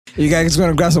You guys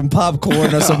gonna grab some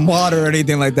popcorn or some water or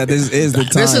anything like that. This is the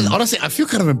time. This is honestly, I feel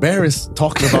kind of embarrassed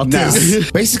talking about this.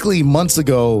 Basically, months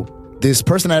ago, this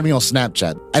person had me on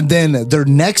Snapchat, and then their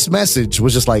next message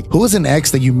was just like, "Who is an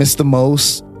ex that you miss the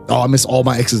most?" Oh, I miss all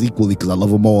my exes equally because I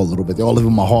love them all a little bit. They all live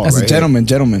in my heart. That's right? a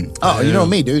gentleman. Oh, you know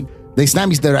me, dude. They snapped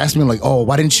me. They're asking me like, "Oh,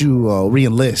 why didn't you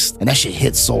re-enlist?" And that shit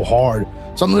hit so hard.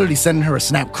 So I'm literally sending her a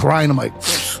snap crying. I'm like,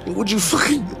 why would you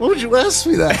ask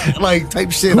me that? Like, type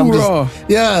shit. I'm just,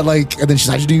 yeah, like, and then she's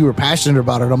like, I knew you were passionate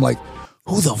about it. And I'm like,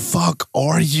 who the fuck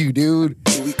are you, dude?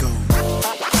 Here we go.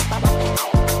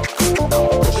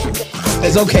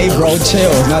 It's okay, bro.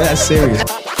 Chill. It's not that serious.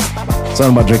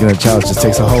 Something about drinking a challenge just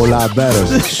takes a whole lot better.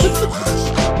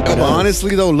 But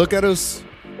honestly, though, look at us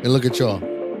and look at y'all.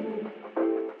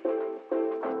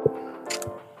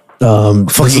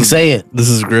 Fucking say it. This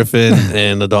is Griffin,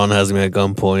 and Adan has me at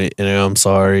gunpoint, and I'm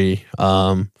sorry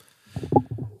for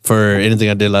anything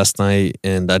I did last night,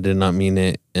 and I did not mean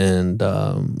it, and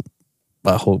I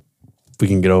hope we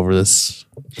can get over this.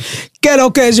 Get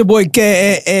okay, it's your boy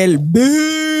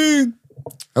KLB.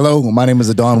 Hello, my name is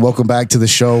Adan. Welcome back to the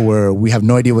show where we have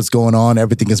no idea what's going on.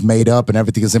 Everything is made up and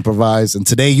everything is improvised. And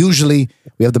today, usually,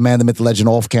 we have the man, the myth, the legend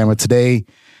off camera. Today,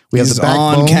 we have the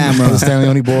backbone on camera. of the Stanley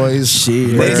Only Boys.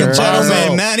 Ladies and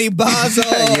gentlemen, Manny Bazo.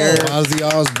 Ozzy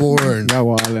Osbourne.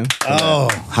 Oh,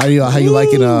 how you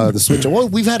liking the switch? Well,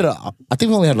 we've had I think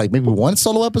we only had like maybe one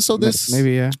solo episode this.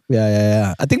 Maybe, yeah.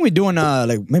 Yeah. I think we're doing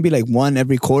maybe one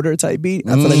every quarter type beat.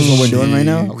 I feel like that's what we're doing right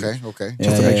now. Okay.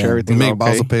 Just to make sure everything Make okay.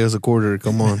 Basil pay us a quarter.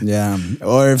 Come on. Yeah.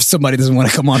 Or if somebody doesn't want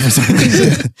to come on for some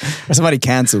reason. Or somebody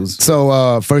cancels.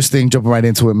 So first thing, jumping right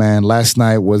into it, man. Last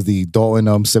night was the Dalton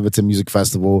Civitan Music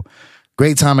Festival.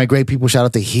 Great time and great people. Shout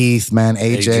out to Heath, man,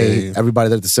 AJ. Everybody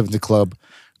there at the Civitan Club.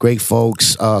 Great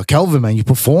folks. Kelvin, man, you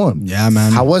performed. Yeah,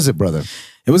 man. How was it, brother?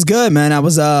 It was good, man. I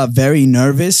was very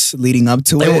nervous leading up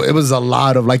to it. It was a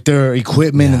lot of like their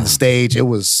equipment and the stage. It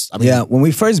was, when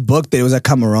we first booked it was at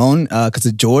Cameron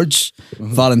because George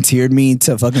volunteered me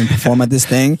to fucking perform at this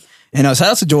thing. And shout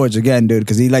out to George again, dude,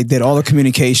 because he like did all the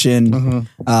communication,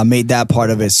 made that part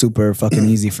of it super fucking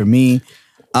easy for me.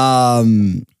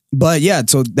 But yeah,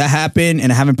 so that happened,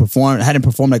 and I hadn't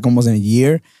performed like almost in a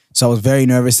year, so I was very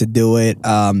nervous to do it.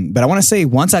 But I want to say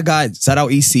once I got shout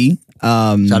out EC,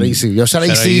 shout out EC, yo, shout out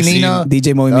EC, Nina,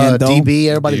 DJ Movimiento, DB,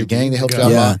 everybody, the gang, they helped you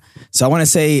out. Yeah, so I want to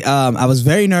say I was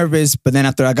very nervous, but then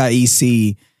after I got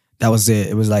EC, that was it.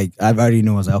 It was like I already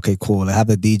knew. I was like, okay, cool. I have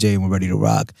the DJ and we're ready to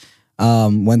rock.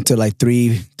 Went to like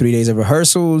three days of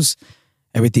rehearsals.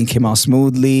 Everything came out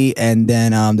smoothly, and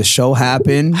then the show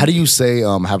happened. How do you say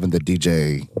having the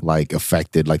DJ like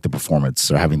affected like the performance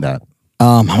or having that?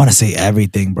 I want to say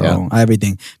everything, bro. Yeah.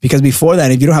 Everything. Because before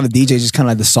that, if you don't have a DJ, just kind of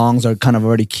like the songs are kind of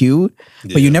already queued,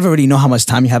 but you never really know how much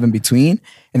time you have in between.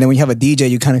 And then when you have a DJ,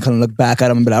 you kind of look back at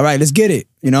them and be like, all right, let's get it.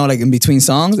 You know, like in between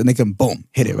songs, and they can boom,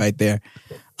 hit it right there.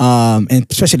 And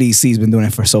especially EC's been doing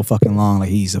it for so fucking long. Like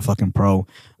he's a fucking pro.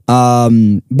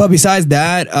 But besides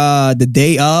that, the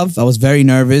day of, I was very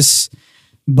nervous.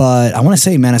 But I want to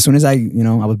say, man, as soon as I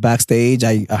was backstage,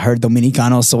 I heard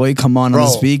Dominicano Soy come on the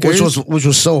speakers. Which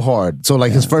was so hard. So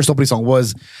like his first opening song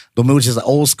was which is an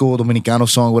old school Dominicano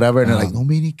song, whatever. And they're like,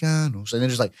 Dominicanos. And then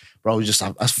just like, bro, you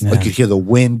could hear the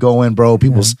wind going, bro.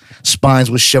 People's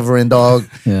spines were shivering, dog.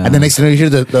 Yeah. And then next thing you hear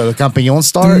the Campeón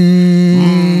start.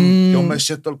 Yo me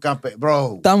siento el campeón.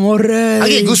 Bro. Estamos ready. I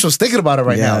get goosebumps thinking about it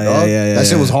right now, dog. That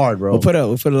shit was hard, bro. We'll put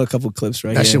a couple clips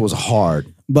right here. That shit was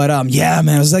hard. But yeah,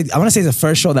 man, it was like, I want to say the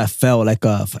first show that felt like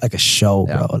a show,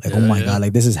 bro. Like, oh my God,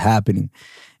 like this is happening.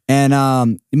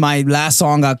 And my last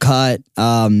song got cut,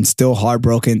 still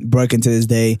heartbroken to this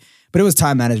day. But it was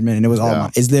time management, and it was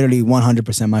it's literally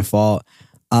 100% my fault.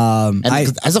 And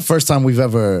that's the first time we've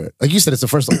ever, like you said, it's the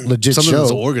first legit Something show.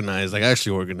 that's organized, like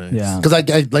actually organized. Yeah.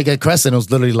 Because like at Crescent, it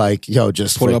was literally like, yo,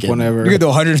 just pull up whenever. You could do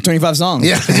 125 songs.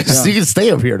 Yeah, you can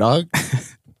stay up here, dog.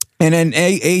 And then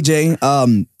AJ,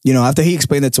 after he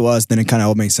explained it to us, then it kind of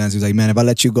all made sense. He was like, man, if I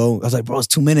let you go, I was like, bro, it's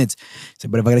 2 minutes. He said,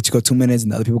 but if I let you go 2 minutes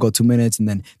and the other people go 2 minutes, and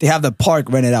then they have the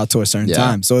park rented out to a certain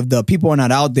time. So if the people are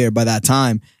not out there by that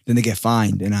time, then they get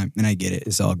fined. And I get it.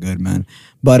 It's all good, man.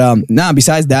 But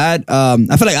besides that,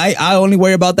 I feel like I only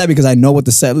worry about that because I know what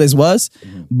the set list was.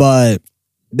 But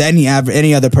any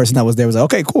other person that was there was like,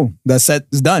 okay, cool. The set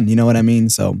is done. You know what I mean?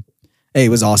 So, hey, it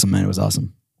was awesome, man. It was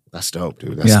awesome. That's dope,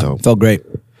 dude. That's dope. Felt great.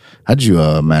 How'd you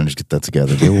manage to get that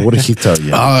together, dude? What did he tell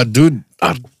you? Dude,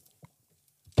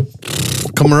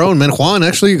 come around, man. Juan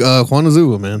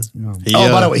Azua, man.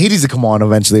 By the way, he needs to come on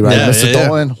eventually, right? Mr.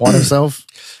 Dolan, Juan himself.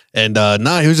 And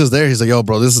he was just there. He's like, yo,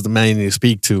 bro, this is the man you need to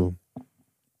speak to.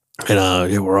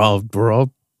 And we're all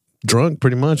drunk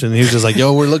pretty much. And he was just like,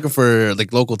 yo, we're looking for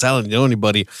like local talent. You know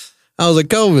anybody? I was like,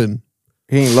 Kelvin.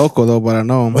 He ain't local though, but I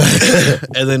know him.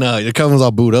 And then Kelvin was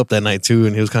all booed up that night too,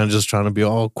 and he was kind of just trying to be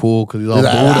all cool because he's all booed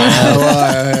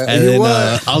up. And then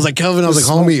I was like, Kelvin, I was like,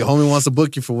 homie wants to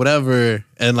book you for whatever.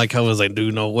 And like Kelvin was like,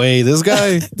 dude, no way, this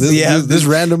guy, this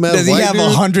random ass does he have dude,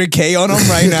 100K on him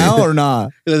right now or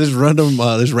not? this random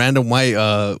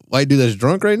white dude that's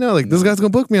drunk right now, like this guy's gonna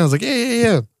book me. I was like,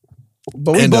 yeah.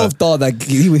 But we both thought that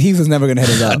he was never gonna hit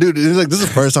us up. Dude, it's like this is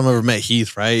the first time I ever met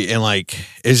Heath, right? And like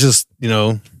it's just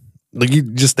like you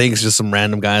just think it's just some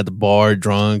random guy at the bar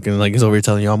drunk and like he's over here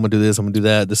telling you I'm gonna do this, I'm gonna do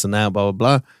that, this and that, blah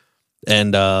blah blah.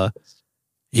 And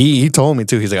he told me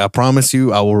too. He's like, I promise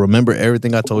you, I will remember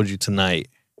everything I told you tonight.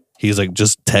 He's like,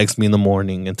 just text me in the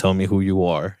morning and tell me who you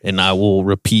are, and I will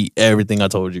repeat everything I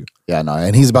told you. Yeah, no,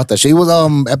 and he's about that shit. He was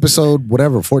episode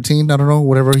whatever 14, I don't know,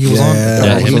 whatever he was on.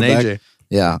 Yeah, him and AJ.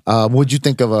 Yeah. What'd you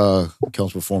think of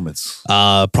Kel's performance?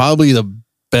 Probably the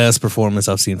best performance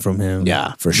I've seen from him.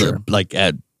 Yeah, for sure. Like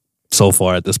so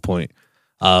far at this point.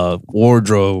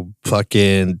 Wardrobe,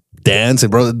 fucking dancing,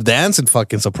 bro. Dancing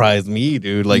fucking surprised me,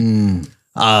 dude. Like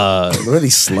really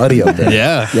slutty up there.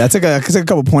 Yeah. I took a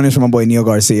couple pointers from my boy Neil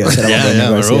Garcia.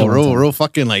 Real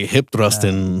fucking like hip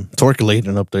thrusting,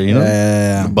 torculating up there, you know?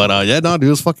 Yeah. But dude, it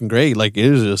was fucking great. Like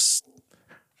it was just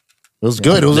It was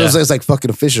good. It was like fucking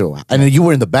official. And then you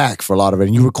were in the back for a lot of it,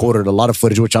 and you recorded a lot of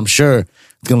footage, which I'm sure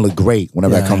it's gonna look great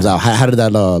whenever that comes out. How did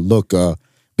that look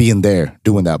being there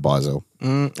doing that, Bazo?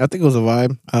 I think it was a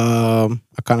vibe.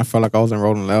 I kind of felt like I wasn't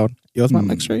rolling loud. Yo, is my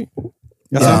mic straight?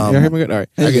 You hear me good? All right.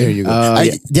 I can hear you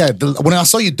good. When I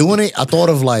saw you doing it, I thought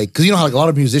of like, because you know how like a lot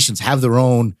of musicians have their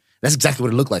own. That's exactly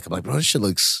what it looked like. I'm like, bro, this shit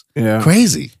looks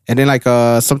crazy. And then like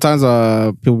sometimes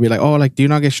people be like, oh, like, do you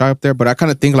not get shy up there? But I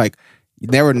kind of think like,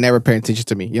 they were never paying attention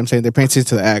to me. You know what I'm saying? They're paying attention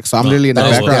to the act. So I'm literally in the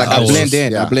background. Like, I blend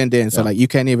in. I blend in. So like you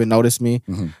can't even notice me.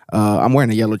 Mm-hmm. I'm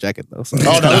wearing a yellow jacket though. So.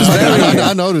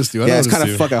 I noticed you. It's kind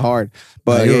of fucking hard.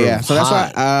 But yeah. So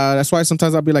that's why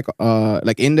sometimes I'll be like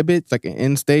in the bit, like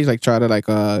in stage, like try to like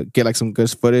get like some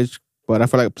good footage. But I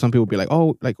feel like some people be like,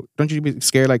 oh, like don't you be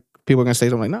scared? Like people are gonna say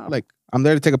something like, no, like I'm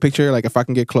there to take a picture. Like if I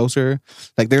can get closer,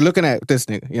 like they're looking at this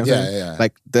nigga. You know what I'm saying? Yeah.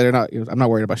 Like they're not. I'm not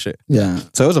worried about shit. Yeah.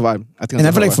 So it was a vibe. I think. And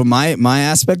I feel like for my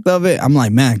aspect of it, I'm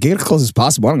like, man, get as close as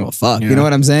possible. I don't give a fuck. Yeah. You know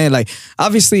what I'm saying? Like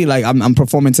obviously, like I'm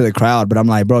performing to the crowd, but I'm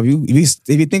like, bro, if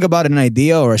you think about an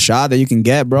idea or a shot that you can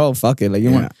get, bro, fuck it. Like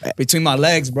you want between my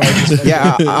legs, bro.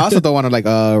 Yeah. I also don't want to like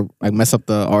mess up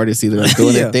the artist either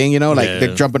doing their thing. You know, like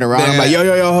they're jumping around. I'm like,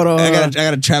 yo, hold on. I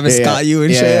gotta Travis Scott you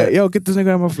and shit. Yo, get this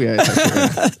nigga out of my feet.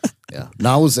 Yeah.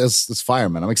 No, it's fire,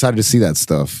 man. I'm excited to see that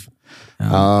stuff.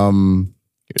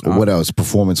 What else?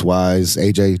 Performance wise,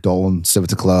 AJ, Dolan,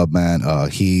 Civic Club, man.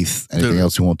 Heath. Anything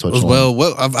else you want to touch on?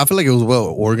 Well, I feel like it was well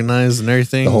organized and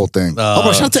everything. The whole thing.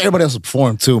 Bro, shout out to everybody else who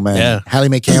performed too, man. Yeah. Hallie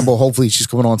Mae Campbell. Hopefully she's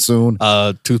coming on soon.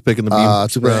 Toothpick in the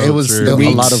beam. It was a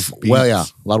lot of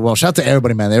well. Shout out to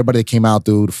everybody, man. Everybody that came out,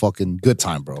 dude. Fucking good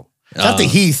time, bro. Shout out to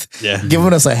Heath,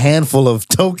 giving us a handful of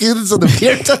tokens of the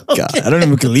beer token. God, I don't know if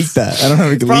we can leak that. I don't know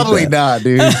if we can Probably leak that. not,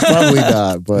 dude. Probably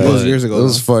not. But it was years ago. It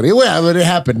was funny. Well, but it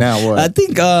happened now. What? I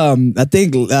think I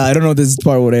don't know if this is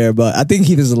part of there, but I think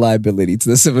Heath is a liability to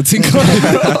the 17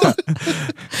 Club,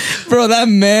 bro. That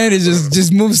man is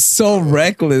just moves so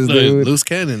reckless, dude. Loose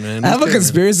cannon, man. I have a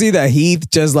conspiracy that Heath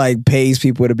just like pays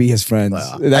people to be his friends.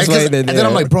 That's why. And then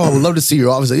I'm like, bro, I would love to see your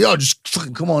office. Like, yo, just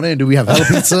fucking come on in. Do we have hella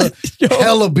pizza,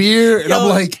 hella beer? And I'm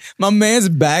like, my man's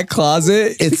back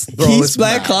closet. It's Heath's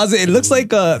back closet. It looks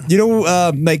like like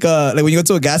when you go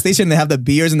to a gas station, they have the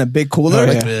beers in the big cooler.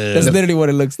 That's literally what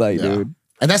it looks like, dude.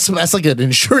 And that's like an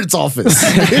insurance office.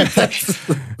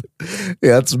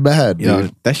 That's bad, dude. You know,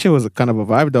 that shit was kind of a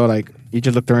vibe though. Like you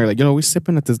just looked around, like, we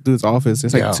sipping at this dude's office.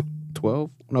 It's like 12.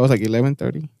 No, it was like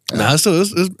 11:30. Nah, still it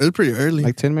was pretty early.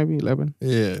 Like 10, maybe 11.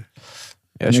 Yeah.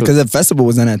 Because the festival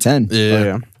was in at 10.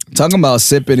 Yeah. Talking about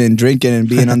sipping and drinking and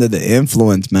being under the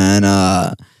influence, man.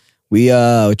 We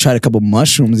tried a couple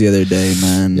mushrooms the other day,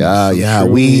 man. Yeah.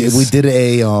 We did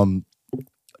a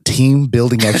team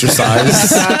building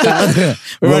exercise.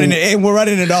 We're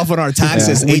running it off on our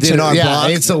taxes. H&R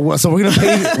Block. So we're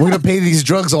gonna pay these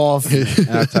drugs off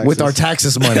with our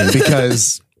taxes money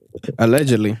because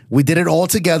allegedly we did it all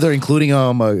together, including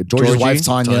George's wife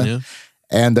Tanya.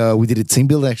 And we did a team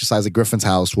building exercise at Griffin's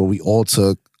house where we all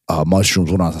took mushrooms,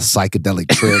 went on a psychedelic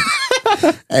trip.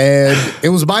 And it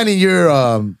was mine and your,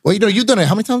 you've done it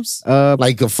how many times?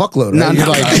 Like a fuckload, right?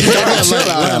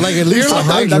 Like at least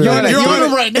 100. You're on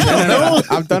them right now. No.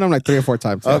 I've done them like 3 or 4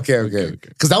 times. Yeah. Okay.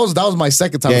 Because that was my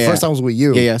second time. The first time was with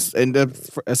you. Yes. And the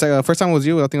first time was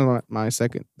you. I think it was my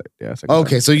second. Yeah.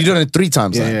 Okay, so you done it 3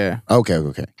 times. Yeah.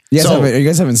 Okay. Are you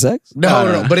guys having sex?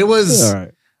 No. But it was All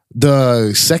right.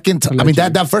 the second time. I mean,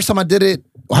 that first time I did it,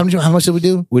 how much did we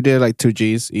do? We did like 2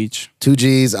 G's each. 2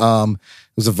 G's. It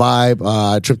was a vibe.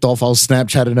 I tripped off. I was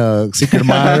Snapchatting a secret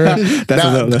admirer.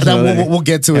 We'll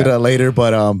get to it later,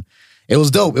 but it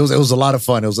was dope. It was a lot of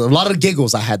fun. It was a lot of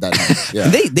giggles I had that night. Yeah.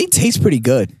 They taste pretty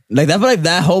good. Like I feel like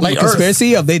that whole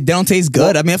conspiracy of they don't taste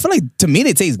good. I mean, I feel like to me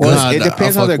they taste good. Well, it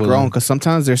depends how they're grown, because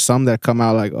sometimes there's some that come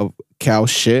out like of cow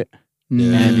shit. Yeah.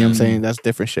 And you know what I'm saying? That's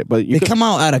different shit. But they come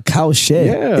out out of cow shit.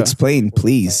 Yeah. Explain,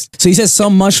 please. So you said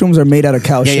some mushrooms are made out of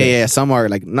cow shit. Yeah. Some are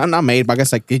like not made, but I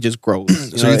guess like it just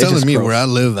grows. So you're telling me where I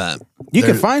live at? You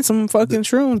can find some fucking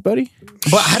shrooms, buddy.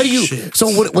 But how do you? So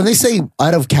when they say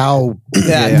out of cow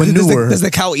manure, does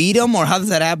the cow eat them, or how does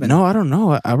that happen? No, I don't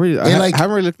know. I haven't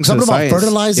really looked into something the about science.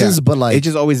 fertilizers, but like it's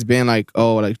just always been like,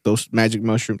 oh, like those magic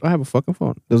mushrooms. I have a fucking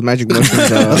phone. Those magic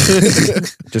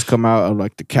mushrooms just come out of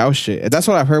like the cow shit. That's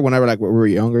what I've heard whenever like we were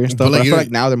younger and stuff. But I feel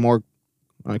like now they're more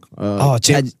like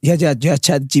Chat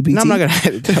GPT. No, I'm not gonna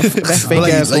that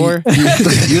fake ass whore.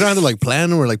 You don't have to like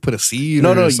plant them or like put a seed.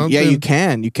 No, or something? yeah, you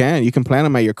can plant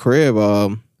them at your crib,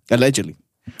 allegedly.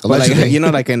 But like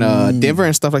like in Denver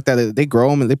and stuff like that, they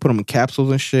grow them and they put them in capsules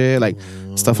and shit, like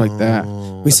stuff like that.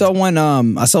 We saw one.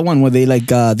 I saw one where they they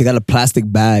got a plastic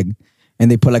bag and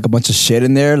they put like a bunch of shit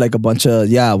in there, like a bunch of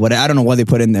what I don't know what they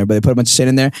put in there, but they put a bunch of shit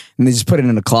in there and they just put it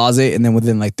in a closet, and then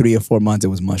within like 3 or 4 months it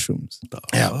was mushrooms.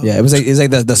 Yeah, it was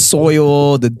like the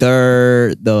soil, the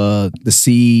dirt, the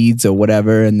seeds or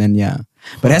whatever, and then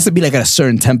but it has to be like at a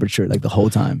certain temperature, like the whole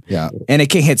time. Yeah, and it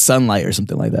can't hit sunlight or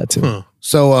something like that too.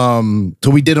 So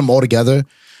we did them all together.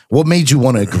 What made you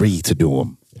want to agree to do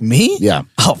them? Me? Yeah.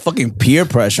 Oh, fucking peer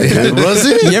pressure. Was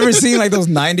it? You ever seen like those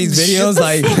 90s videos?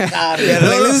 Like, I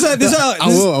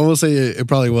will say it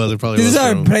probably was. This is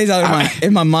how it plays out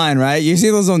in my mind, right? You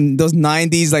see those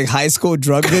 90s like high school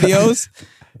drug videos?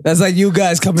 That's like you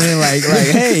guys coming in like,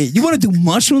 hey, you want to do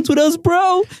mushrooms with us,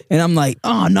 bro? And I'm like,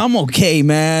 oh, no, I'm okay,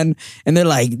 man. And they're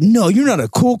like, no, you're not a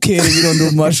cool kid if you don't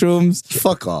do mushrooms.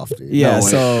 Fuck off, dude. Yeah, no,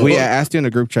 so we asked you in the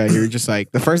group chat. You were just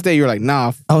like, the first day you were like,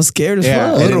 nah. I was scared as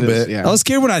fuck. A little bit. Yeah. I was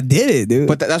scared when I did it, dude.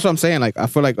 But that's what I'm saying. Like, I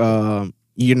feel like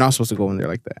you're not supposed to go in there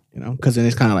like that, you know? Because then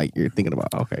it's kind of like you're thinking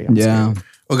about, okay, I'm scared.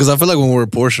 Well, because I feel like when we were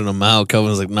portioning them out,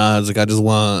 Kelvin's like, nah, it's like I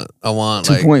want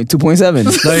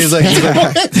 2.7. No, he's like,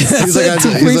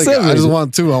 I just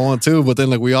want 2. I want 2. But then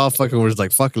like we all fucking were just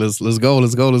like, fuck, let's go.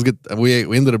 Let's get.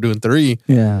 We ended up doing 3.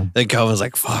 Yeah. Then Kelvin's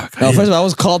like, fuck. No, first of all, I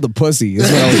was called the pussy. That's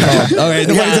what I was called. Okay,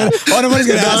 nobody's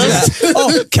gonna ask that.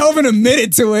 Oh, Kelvin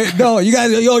admitted to it. No, you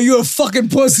guys, you're a fucking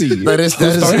pussy. That is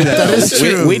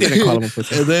true. We didn't call him a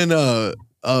pussy. And then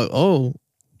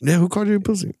yeah, who called you a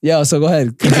pussy? Yeah, so go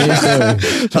ahead.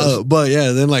 But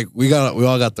yeah, then like we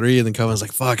all got 3, and then Kelvin's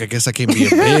like, fuck, I guess I can't be a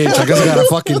bitch. I guess I gotta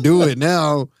fucking do it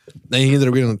now. Then he ended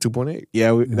up being on 2.8.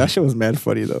 Yeah, that shit was mad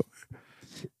funny though.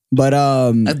 But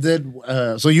and then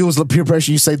so you was peer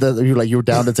pressure. You say that you were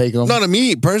down to take them. No, to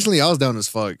me personally, I was down as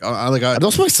fuck. Are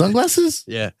those my sunglasses?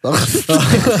 Yeah.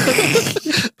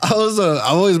 I've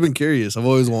always been curious. I've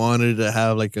always wanted to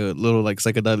have like a little like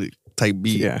psychedelic type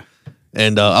beat. Yeah.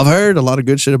 And I've heard a lot of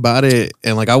good shit about it.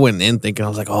 And like I went in thinking, I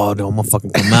was like, oh, dude, I'm gonna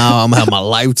fucking come out. I'm gonna have my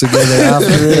life together after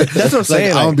it. That's what I'm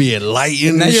saying. I'm gonna be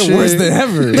enlightened. now you're worse than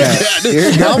ever.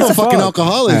 Now I'm a fucking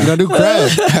alcoholic. I do crack.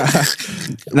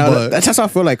 No, that's how I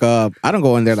feel like. I don't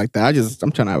go in there like that.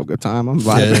 I'm trying to have a good time. I'm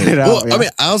vibing it out. Well, I mean,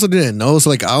 I also didn't know. So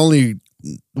like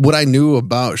what I knew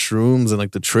about shrooms and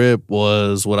like the trip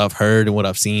was what I've heard and what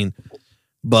I've seen.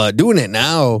 But doing it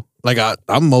now, like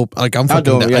I'm fucking I'll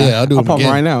do it. I'll do I'll it pop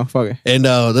again. right now. Fuck it. And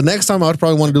the next time I'd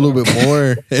probably want to do a little bit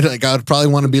more. And like I'd probably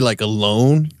want to be like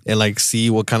alone and like see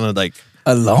what kind of like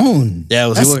alone. Yeah,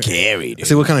 that's scary. Dude.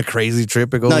 See what kind of crazy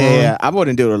trip it goes on. Yeah. I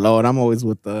wouldn't do it alone. I'm always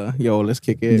with let's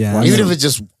kick it. Yeah. Even if it's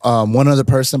just one other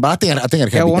person. But I think I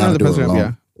can't be one down other to do person. it alone.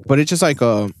 Yeah. But it's just like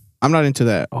I'm not into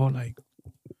that. Oh, like,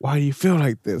 why do you feel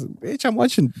like this, bitch? I'm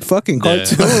watching fucking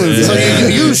cartoons. So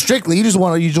you strictly you just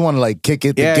want to like kick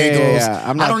it, the giggles. Yeah.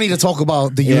 I don't need to talk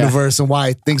about the universe and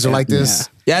why things are like this.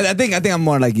 Yeah, I think I'm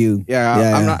more like you.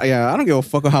 I'm not. Yeah, I don't give a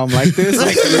fuck how I'm like this.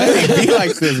 Like, let me be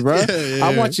like this, bro.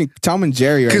 I'm watching Tom and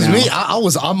Jerry right now.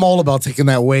 Because I'm all about taking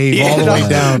that wave all the way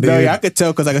down, dude. No, I could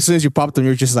tell because like as soon as you popped them,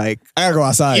 you're just like, I gotta go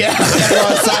outside. Yeah, I gotta go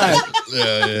outside.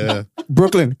 Yeah.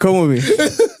 Brooklyn, come with me.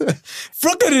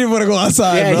 Brooklyn didn't want to go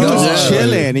outside, bro. He was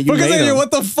chilling. And Brooklyn said,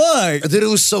 what the fuck? Dude, it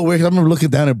was so weird. I remember looking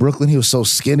down at Brooklyn. He was so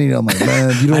skinny. I'm like,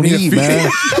 man, you don't eat,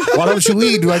 man. Why don't you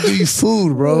eat? Do I give you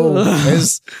food, bro?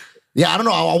 I don't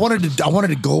know. I wanted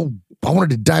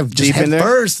to dive just deep head in there?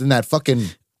 first in that fucking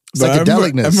Bro,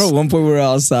 psychedelicness. I remember one point we were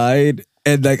outside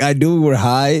And like I knew we were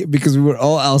high because we were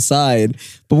all outside,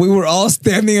 but we were all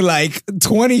standing like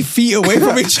 20 feet away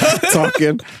from each other.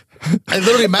 Talking. I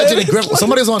literally imagining Griffin.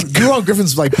 Somebody's on. You were on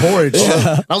Griffin's like porch.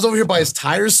 I was over here by his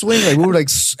tire swing. Like we were like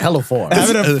hella far.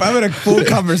 having a full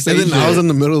conversation. And then I was in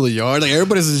the middle of the yard. Like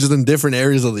everybody's just in different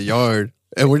areas of the yard.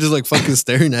 And we're just like fucking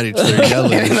staring at each other,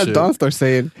 yelling. And the dog starts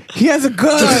saying, he has a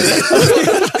gun. In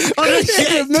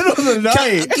the middle of the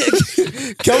night.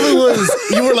 Kelvin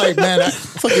you were like, man, I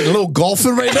fucking a little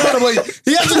golfing right now. And I'm like,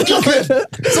 he has a gun.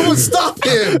 Someone stop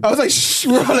him. I was like, shh,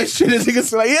 we're all like, shit, this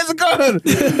nigga's like, he has a gun.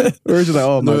 We're just like,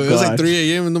 oh my God. It was like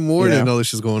 3 a.m. in the morning and all this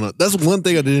shit's going on. That's one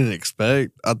thing I didn't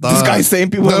expect. I thought this guy's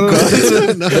saying people have guns.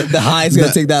 The high is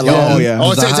gonna take that long. Oh, yeah.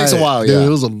 Oh, it takes a while, yeah. Dude,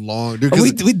 it was a long... Dude,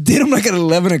 We did them like at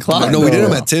 11 o'clock. no, we did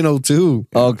them at 10:02.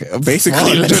 Okay,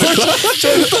 Basically. What the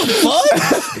fuck?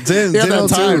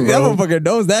 10:02. That motherfucker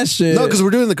knows that shit. No, because we're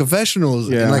doing the confessionals.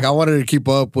 Yeah. And like I wanted to keep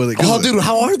up with it. Oh, dude,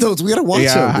 how are those? We gotta watch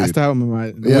Yeah, I them. still have them in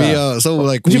my... Yeah. So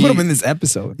like we should put them in this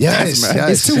episode. Yes, man. yes.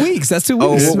 It's 2 weeks. That's 2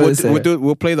 Oh, weeks.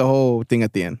 we'll play the whole thing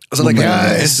at the end. So like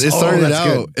Yes. it started that's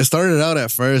out. good. It started out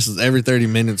at first as every 30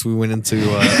 minutes we went into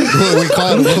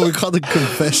what we call the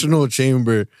confessional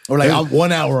chamber. Or like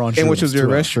 1 hour on. And which was your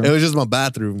True. restroom. It was just my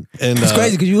bathroom, and It's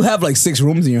crazy because you have like 6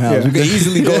 rooms in your house. Yeah. You can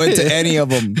easily go into any of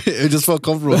them. it just felt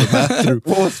comfortable in the bathroom.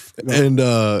 And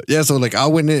yeah, so like I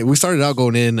went in. We started out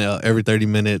going in every 30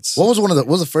 minutes. What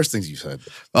was the first things you said?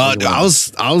 I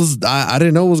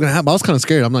didn't know what was gonna happen. I was kind of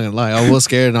scared. I'm not gonna lie. I was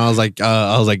scared, and I was like,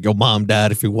 yo, mom,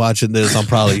 dad, if you're watching this, I'm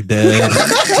probably dead.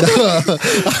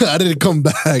 I didn't come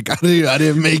back. I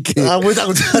didn't make it. I went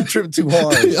on that trip too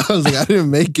hard. I was like, I didn't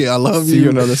make it. I love See you. you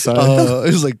another side.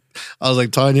 It was like, I was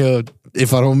like, Tanya,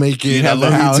 if I don't make it, I have the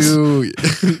love house. you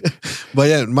too. But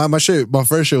yeah, my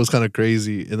first shit was kind of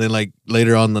crazy, and then like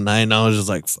later on the night, I was just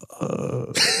like,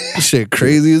 this shit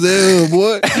crazy as hell,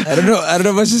 boy. I don't know if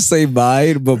I should say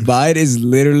Bide, but Bide is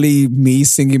literally me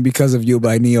singing Because of You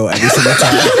by Neo every single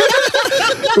time.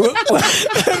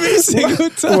 Every single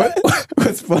time.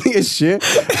 What's funny as shit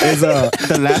is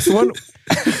the last one.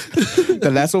 The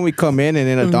last one we come in and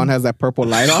then Adan has that purple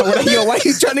light on. We're like, yo, why are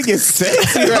you trying to get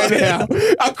sexy right now?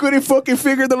 I couldn't fucking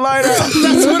figure the light out.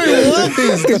 That's what it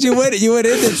was. Because you went in there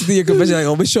to do your confession, like,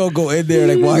 oh, we should go in there,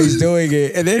 like, while he's doing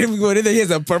it. And then we went in there, he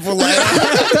has a purple light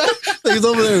on. He's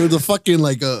over there with a fucking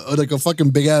like a fucking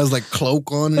big ass like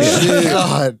cloak on and shit.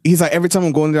 God. He's like, every time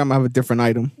I'm going there, I'm gonna have a different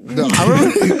item. No, I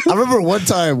remember one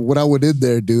time when I went in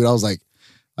there, dude, I was like,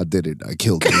 I did it. I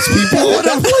killed these people. And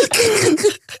I'm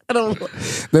like,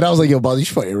 then I was like, yo, boss, you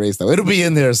should probably erase that. It'll be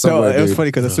in there No, somewhere. it was dude. funny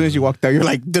because as soon as you walked out, you're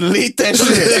like, delete that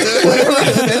shit.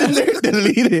 Whatever in there,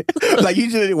 delete it. Like, you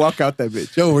just didn't walk out that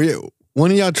bitch. Yo, were you? One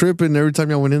of y'all tripping every time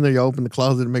y'all went in there, y'all opened the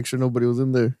closet to make sure nobody was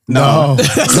in there. No.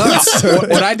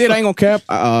 What I did, I ain't gonna cap.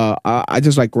 I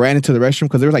just like ran into the restroom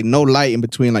because there was like no light in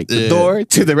between like the door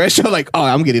to the restroom. Like, oh,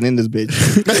 I'm getting in this bitch.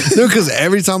 Dude, because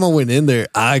every time I went in there,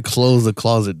 I closed the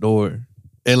closet door.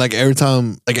 And like every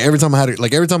time I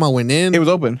went in, It was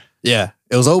open. yeah,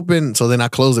 it was open. So then I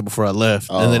closed it before I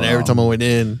left. And then every time I went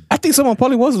in, I think someone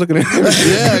probably was looking at it.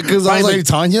 yeah, because I was Maybe like,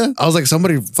 Tanya?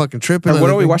 somebody fucking tripping. Like,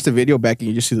 whenever we watch the video back and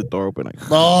you just see the door open, like,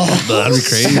 Oh. That'd be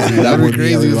crazy. That'd be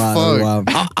crazy as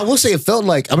fuck. I will say it felt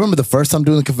like, I remember the first time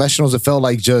doing the confessionals, it felt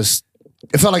like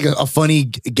a funny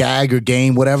gag or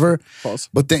game, whatever. Pause.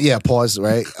 But then, yeah, pause,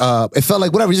 right? It felt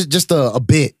like whatever, just a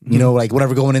bit, you know, like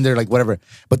whatever going in there, like whatever.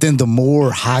 But then the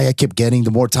more high I kept getting,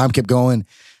 the more time kept going.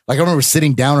 Like I remember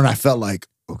sitting down and I felt like,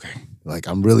 okay, like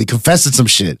I'm really confessing some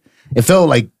shit. It felt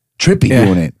like trippy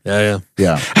doing it. Yeah.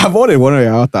 Yeah. I voted one of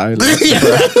y'all. I I don't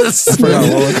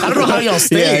know how y'all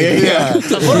stay. Yeah. I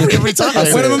voted every time.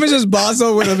 One of them is just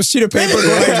Basso with a sheet of paper going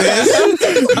like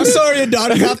this. I'm sorry, your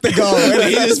daughter got to go. And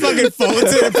he just fucking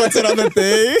folds it and puts it on the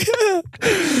thing.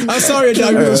 I'm sorry,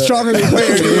 your daughter was stronger than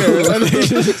player here.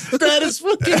 That is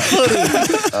fucking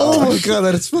funny. Oh my God,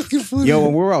 that is fucking funny. Yo,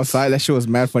 when we were outside, that shit was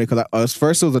mad funny because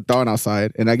first it was Adan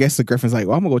outside, and I guess the Griffin's like,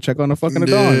 well, I'm gonna go check on the fucking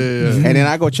Adan. Yeah. And then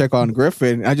I go check on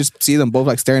Griffin. I just see them both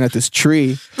like staring at this tree.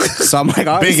 So I'm like,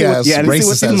 Big ass, let's see what these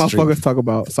racist ass tree. motherfuckers talk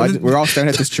about. So we're all staring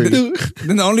at this tree.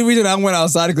 Then the only reason I went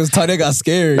outside is because Tanya got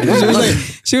scared.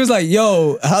 She was like,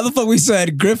 yo, how the fuck we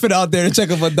said Griffin out there to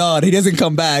check up on Don. He doesn't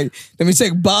come back. Then we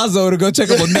check Bazo to go check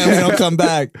up on them. He don't come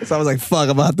back. So I was like, fuck,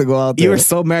 I'm about to go out there. You were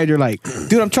so mad. You're like,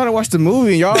 dude, I'm trying to watch the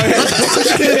movie. And y'all.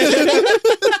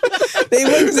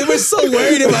 They were so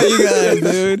worried about you guys,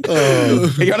 dude.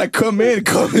 And you're like, come in.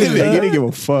 Like, you didn't give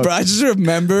a fuck. Bro, I just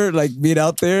remember like being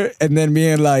out there and then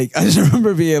being like, I just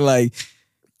remember being like,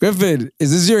 Griffin,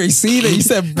 is this your AC that you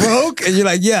said broke? And you're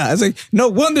like, yeah. I was like, no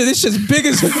wonder this shit's big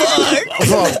as fuck.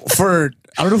 Bro, for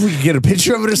I don't know if we can get a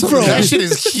picture of it or something. Bro, that shit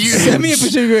is huge. Send me a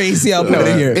picture of your AC. I'll put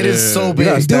it here. It is so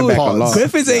big. Stand back a lot.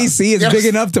 Griffith's AC is big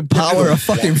enough to power a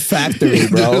fucking factory,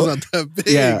 bro. It's not that big.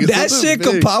 Yeah. It's That not shit big.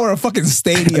 could power a fucking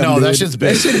stadium. No, dude. that shit's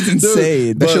big. That shit is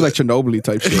insane. That shit like Chernobyl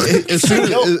type shit.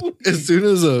 As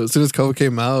soon as Kobe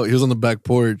came out, he was on the back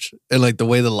porch, and like the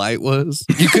way the light was,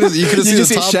 you could see the just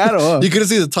see top shadow, huh? You could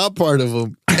see the top part of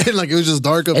him, and like it was just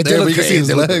dark up It did there, but look you could see great. his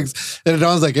It looked legs. And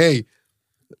Don's like, "Hey,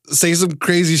 say some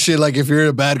crazy shit like if you're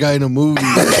a bad guy in a movie."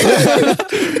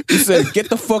 He said, "Get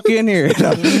the fuck in here." And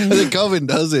then Calvin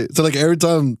does it. So like every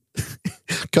time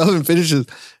Calvin finishes,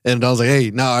 and Don's like,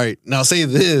 "Hey, now all right, now say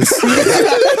this."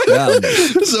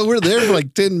 So we're there for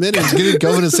like 10 minutes getting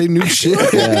Calvin to say new shit.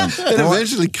 And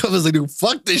eventually Calvin's like, "Dude,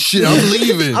 fuck this shit. I'm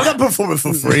leaving." I'm not performing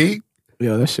for free.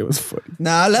 Yo, that shit was funny.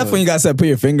 Nah, I left when you guys said put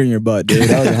your finger in your butt, dude.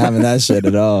 I wasn't having that shit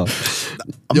at all.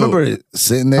 I remember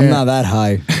sitting there I'm not that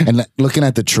high. and looking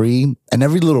at the tree, and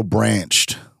every little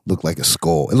branch looked like a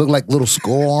skull. It looked like little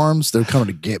skull arms. They're coming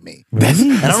to get me. And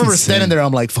I remember standing there.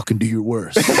 I'm like, "Fucking do your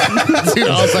worst." Dude,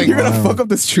 I was like, You're gonna fuck up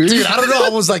this tree? dude, I don't know. I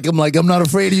was like, I'm not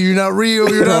afraid of you. You're not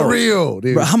real. You're not real,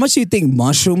 dude. Bro, how much do you think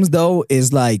mushrooms though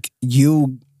is like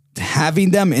you having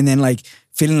them and then like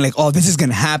feeling like, oh, this is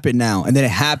gonna happen now, and then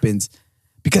it happens?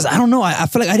 Because I don't know, I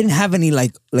feel like I didn't have any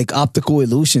like optical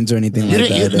illusions or anything like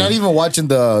that. You're not even watching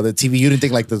the TV. You didn't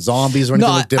think like the zombies or anything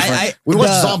No, looked different. I- We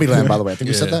watched the- Zombieland, by the way. I think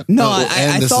we said that. No, Oh,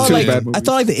 and I this thought is like two bad I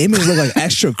thought like the image looked like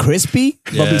extra crispy,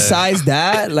 but Yeah. besides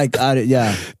that, like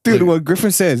yeah. Dude, what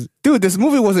Griffin says, dude, this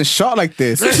movie wasn't shot like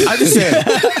this. I just said,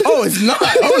 oh, it's not.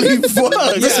 Holy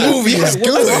fuck. This movie is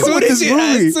good. As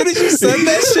soon as you said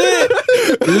that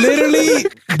shit, literally,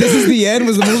 this is the end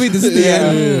was the movie. This is the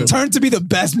end. Turned to be the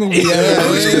best movie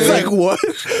ever. It's like, what?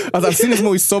 I've seen this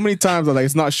movie so many times. I'm like,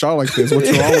 it's not shot like this.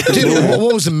 What's wrong with this Dude, movie?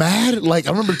 what was mad? Like, I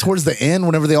remember towards the end,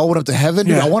 whenever they all went up to heaven,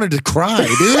 dude, I wanted to cry,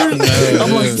 dude.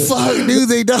 I'm like, fuck, dude,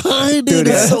 they died, dude.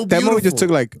 It's so that beautiful. movie just took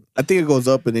like, I think it goes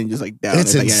up and then just like down.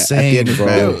 It's like, insane, at the end, bro.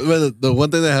 bad. Yeah, but the one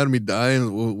thing that had me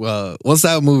dying, once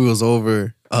that movie was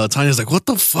over, Tanya's like, "What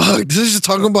the fuck? This is just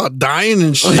talking about dying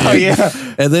and shit." Oh, yeah.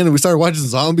 And then we started watching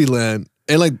Zombieland,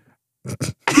 and like,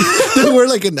 we're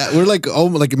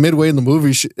like midway in the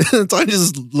movie. Tanya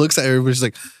just looks at everybody. She's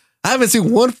like, "I haven't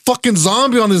seen one fucking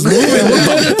zombie on this movie.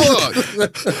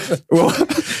 What the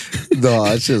fuck?" No,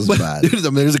 it's just bad. Dude, I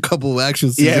mean, there's a couple of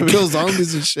action scenes that kill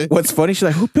zombies and shit. What's funny, she's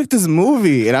like, who picked this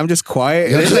movie? And I'm just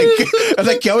quiet. And it's like, I was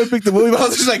like, Kelly picked the movie, but I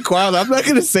was just like quiet. I'm not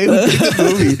gonna say who picked the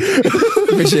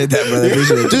movie. Appreciate that, brother.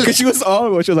 Appreciate it. Because she was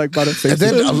on what she was like about to say. And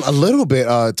then a little bit,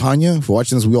 Tanya, for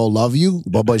watching this, we all love you,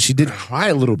 but she did cry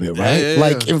a little bit, right? Yeah.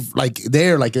 Like if like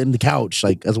there, like in the couch,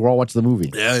 like as we're all watching the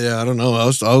movie. Yeah, I don't know. I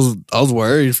was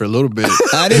worried for a little bit.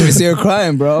 I didn't even see her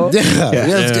crying, bro.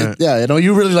 Yeah, you know,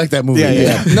 you really like that movie.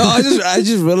 Yeah. No, I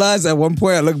just realized at one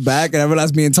point I looked back and I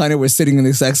realized me and Tanya were sitting in the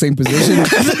exact same position.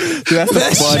 Dude, that's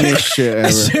the funniest shit ever.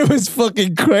 That shit was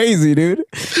fucking crazy, dude.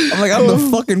 I'm like, I'm the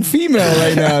fucking female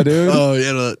right now, dude. Oh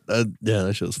yeah,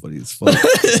 that shit was funny as fuck.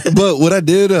 But what I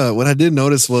did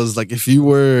notice was like if you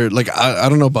were like I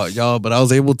don't know about y'all, but I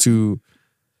was able to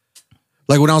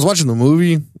like when I was watching the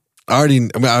movie, I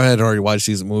had already watched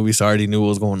these movies, so I already knew what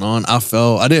was going on.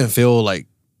 I didn't feel like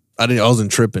I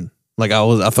wasn't tripping. Like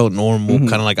I felt normal,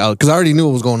 kind of like because I already knew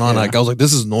what was going on. Yeah. Like I was like,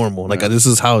 this is normal. Like this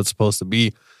is how it's supposed to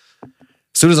be.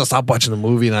 As soon as I stopped watching the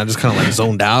movie and I just kind of like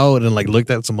zoned out and like looked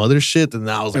at some other shit, and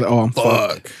then I was like, Oh, I'm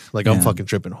fuck. Like I'm fucking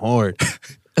tripping hard.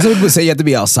 Some people say you have to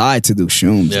be outside to do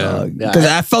shrooms, Yeah. dog. Because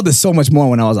I felt this so much more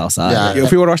when I was outside. Yeah. Yo,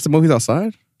 if you would watch the movies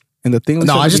outside and the thing.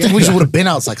 No, I just think we would have been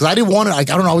outside because I didn't want to. Like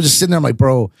I don't know. I was just sitting there, I'm like,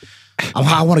 bro,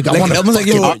 I want to go. Almost like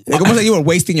you were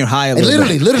wasting your high a little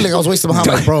bit. Literally, I was wasting my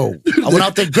time. Like, bro, I went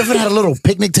out there. Griffin had a little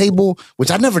picnic table, which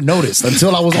I never noticed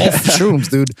until I was off shrooms,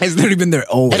 dude. It's literally been there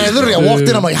always. And I walked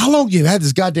in. I'm like, how long you had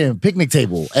this goddamn picnic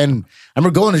table? And I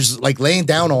remember going and just like laying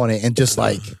down on it and just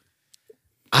like,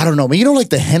 I don't know, man. You know, like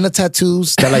the henna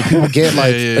tattoos that like people get.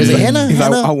 Like, is it henna? He's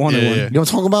like, Henna? I wanted one. You know what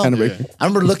I'm talking about? Henna bacon. I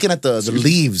remember looking at the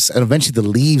leaves, and eventually the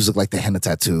leaves looked like the henna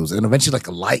tattoos, and eventually like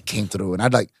a light came through, and I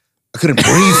couldn't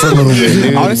breathe for a little bit.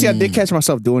 Dude. Honestly, I did catch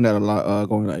myself doing that a lot,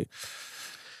 going like,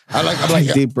 I'm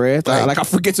like deep breath. I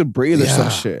forget to breathe or some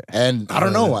shit. And I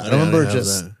don't know. I remember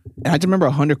just And I just remember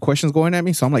 100 questions going at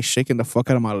me, so I'm like shaking the fuck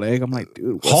out of my leg. I'm like,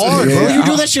 dude, what's hard, this? bro. Yeah, You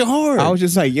do that shit hard. I was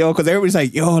just like, yo, because everybody's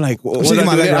like, yo, like, what's shaking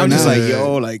my leg right I'm just now. like,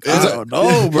 yo, like, I don't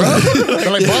know, bro.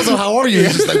 They're like, Basil, how are you?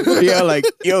 Just like, Yeah, like,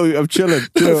 yo, I'm chilling.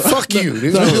 fuck you,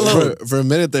 dude. No, for a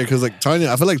minute there, because like Tanya,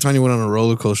 I feel like Tanya went on a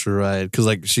roller coaster ride because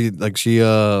like she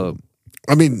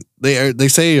I mean, they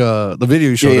say the video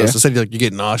you showed Yeah, us. yeah. It said like you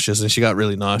get nauseous, and she got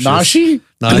really nauseous. Nashi?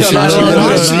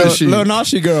 Little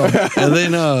Nashi girl. And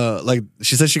then like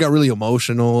she said she got really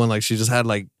emotional, and like she just had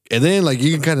like, and then like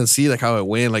you can kind of see like how it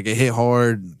went. Like it hit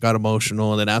hard, got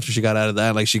emotional, and then after she got out of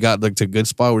that, like she got like to a good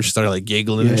spot where she started like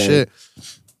giggling and shit.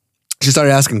 She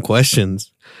started asking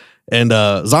questions. And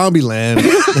Zombieland,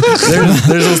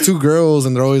 there's those two girls,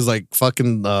 and they're always like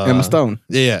fucking Emma Stone.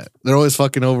 Yeah, they're always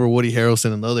fucking over Woody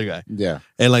Harrelson and the other guy. Yeah.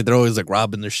 And like they're always like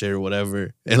robbing their shit or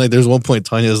whatever. And like there's one point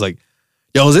Tanya's like,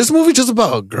 yo, is this movie just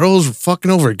about girls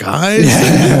fucking over guys?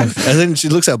 Yeah. And then she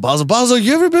looks at Basil. Basil,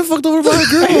 you ever been fucked over by a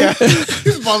girl?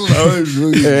 He's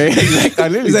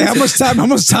like, how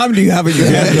much time do you have in your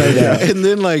hands right now? And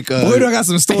then like Boy, do I got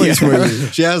some stories for you.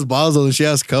 She asks Basil and she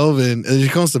asks Kelvin, and she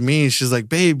comes to me and she's like,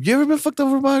 babe, you ever been fucked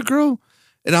over by a girl?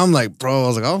 And I'm like, bro, I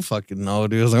was like, I don't fucking know,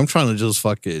 dude. I was like, I'm trying to just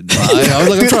fucking vibe. I was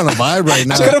like, I'm trying to vibe right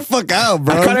now. Get the fuck out,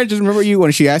 bro. I kind of just remember you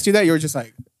when she asked you that. You were just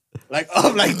like,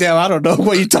 I'm like, damn, I don't know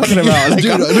what you're talking about. Like,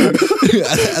 Dude,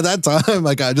 at that time,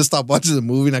 like I just stopped watching the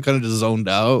movie and I kind of just zoned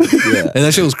out. Yeah. And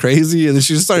that shit was crazy. And then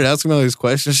she just started asking me all these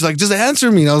questions. She's like, just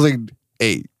answer me. And I was like,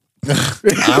 hey.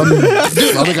 I'm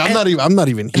not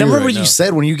even here. And I remember right you now.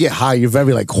 said when you get high, you're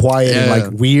very like quiet and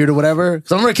like weird or whatever.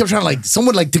 So I remember I kept trying to like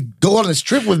someone like to go on this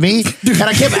trip with me, and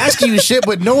I kept asking you shit,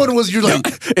 but no one was. You're like,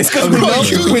 it's because we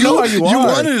know how you are. You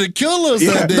wanted to kill us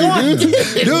that day,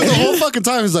 dude. Dude, the whole fucking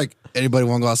time is like, anybody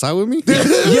want to go outside with me?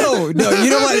 Yo, no,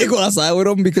 you know why I didn't go outside with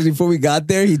him? Because before we got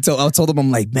there, I told him, I'm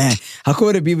like, man, how cool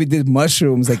would it be if we did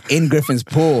mushrooms like in Griffin's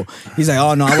pool? He's like,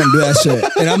 oh no, I wouldn't do that shit.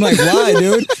 And I'm like, why,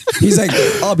 dude? He's like,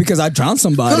 oh, because I drowned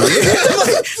somebody. I'm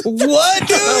like, what,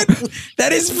 dude?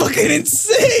 That is fucking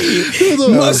insane.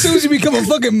 Mushrooms, you become a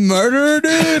fucking murderer,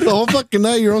 dude. The whole fucking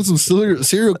night you're on some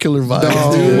serial killer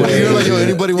vibes, dude. You're like, yo,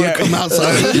 anybody want to come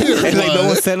outside? And like no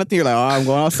one said nothing. You're like, oh, I'm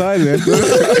going outside, man.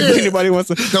 Anybody wants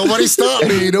to? nobody stopped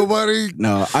me. Nobody.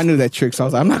 No, I knew that trick, so I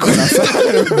was like, I'm not going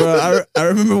outside. Bro, I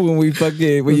remember when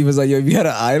he was like, yo, if you had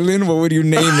an island, what would you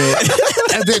name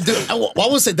it? And then, dude, I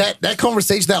would say that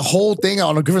conversation, that whole thing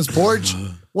on a Griffin's porch,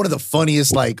 one of the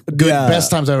funniest, like,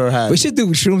 best times I've ever had. We should do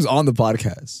shrooms on the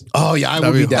podcast. Oh yeah, I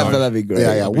would be down. That'd be great.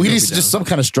 Yeah. We need just some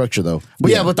kind of structure though.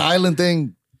 But yeah, but the island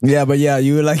thing. Yeah, but yeah,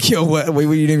 you were like, yo, what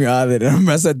would you name your island? And I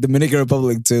remember I said Dominican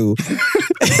Republic too.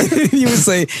 You would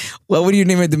say, what would you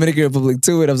name it Dominican Republic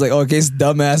 2? And I was like, oh, in case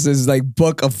dumbasses like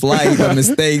book a flight by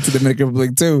mistake to Dominican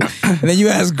Republic 2. And then you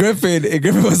asked Griffin, and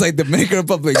Griffin was like Dominican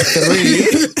Republic 3.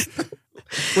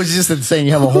 Which is just insane.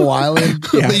 You have a whole island.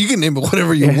 Yeah. But you can name it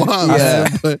whatever you want. Yeah.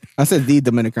 But I said the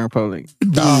Dominican Republic.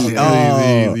 You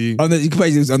can probably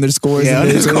use underscores. Yeah,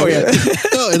 underscore, yeah.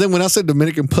 No, and then when I said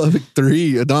Dominican Republic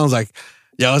 3, Adan was like,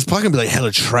 yo, it's probably gonna be like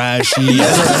hella trashy,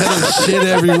 hella shit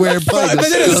everywhere. I bet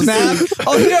it snap.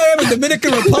 Oh, here I am in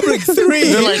Dominican Republic 3.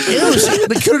 They're like, ew, shit,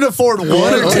 they couldn't afford 1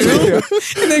 or 2.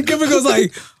 And then Griffin goes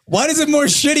like, why is it more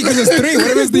shitty because it's 3?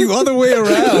 What if it's the other way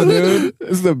around, dude? This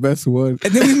is the best one.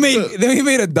 And then we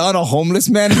made Adan a homeless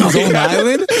man in his own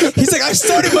island. He's like, I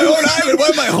started my own island. Why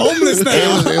am I homeless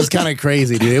now? It was kind of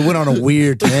crazy, dude. It went on a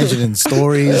weird tangent in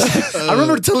stories. I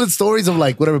remember telling stories of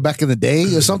like whatever back in the day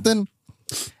or something.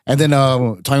 And then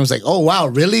Tony was like, "Oh wow,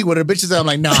 really? What are bitches?" There? I'm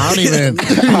like, "No, I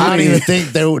don't even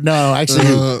think there. No, actually,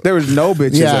 there was no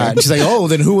bitches. Yeah, there. and she's like, "Oh,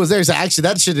 then who was there?" She's like, "Actually,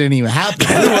 that shit didn't even happen.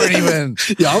 We weren't even."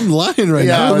 Yeah, I'm lying right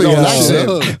Yeah, now. no, Yeah.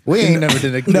 that shit. We ain't never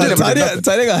did it. No,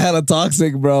 Tiny got hella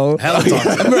toxic, bro. Hella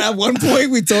toxic. Remember at one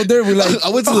point we told her we like I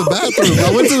went to the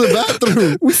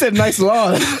bathroom. We said nice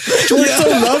lawn. George so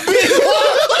love me.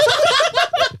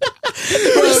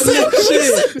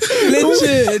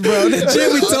 Legit, bro.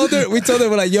 Legit. We told her,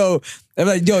 we're like, yo,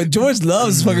 George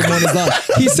loves fucking mowing his lawn.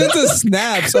 He sent us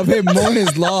snaps of him mowing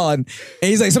his lawn. And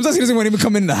he's like, sometimes he doesn't want to even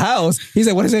come in the house. He's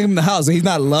like, what is he in the house? So he's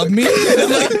not love me? And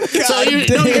I'm like, So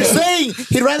you're saying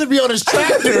he'd rather be on his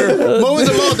tractor mowing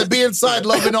the lawn than be inside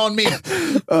loving on me.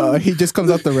 He just comes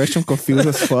out the restroom confused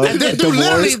as fuck. And then, dude,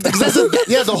 literally,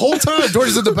 the whole time George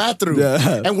is in the bathroom.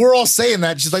 Yeah. And we're all saying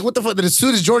that. She's like, what the fuck? Then as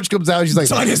soon as George comes out, she's like,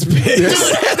 Tanya's pissed.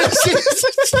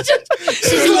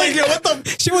 She's like, yo, what the?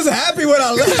 She was happy when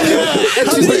I left.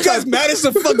 How did you guys manage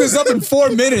to fuck this up in 4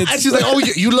 minutes? And she's like, oh,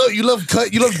 you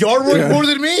love yard work more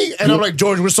than me? And I'm like,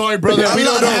 George, we're sorry, brother. A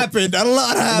lot happened.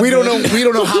 We don't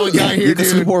know how it got here, You can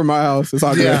dude. support my house. It's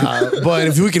all good. Yeah, but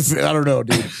if we can, I don't know,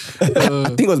 dude. I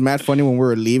think it was mad funny when we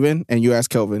were leaving and you asked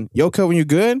Kelvin, yo, Kelvin, you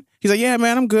good? He's like, yeah,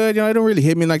 man, I'm good. You know, it don't really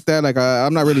hit me like that. Like,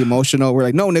 I'm not really emotional. We're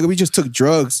like, no, nigga, we just took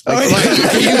drugs. Like,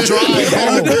 You drive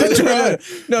home.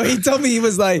 No, he told me he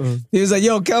was like,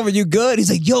 yo, Calvin, you good? He's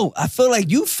like, yo, I feel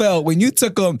like you felt when you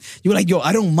took them. You were like, yo,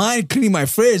 I don't mind cleaning my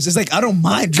fridge. It's like I don't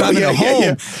mind driving it home.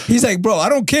 Yeah. He's like, bro, I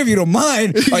don't care if you don't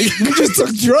mind. We just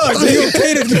took drugs. Are you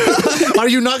okay to drive? Are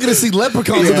you not gonna see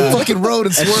leprechauns on the fucking road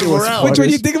and swerve around? Which, when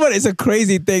you think about it, it's a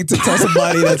crazy thing to tell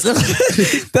somebody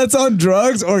that's on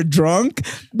drugs or drunk.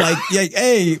 Like,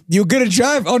 hey, you gonna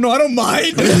drive? Oh no, I don't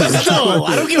mind. No,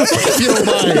 I don't give a fuck if you don't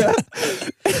mind.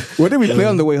 What did we play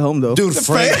on the way home though? Dude,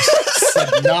 Frank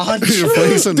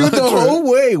Sinatra. Dude, the whole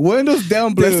way. Windows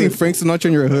down, blasting Frank Sinatra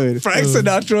in your hood. Frank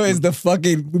Sinatra is the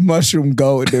fucking mushroom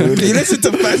goat, dude. You listen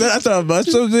to Frank Sinatra on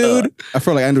mushroom, dude? I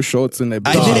feel like Andrew Schultz in that.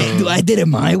 I did it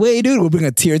my way, dude. We'll bring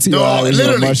a tear to your eyes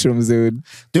on mushrooms, dude.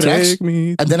 Dude, Take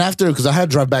me. And then after, because I had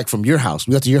to drive back from your house.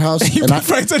 We got to your house. You and put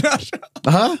Frank Sinatra.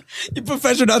 Huh? You put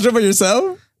Frank Sinatra for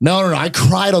yourself? No. I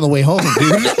cried on the way home,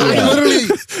 dude. I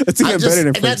literally. It's even better than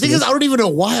and that thing is, I don't even know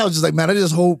why. I was just like, man, I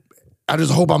just hope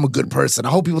I'm a good person. I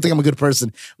hope people think I'm a good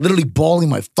person. Literally bawling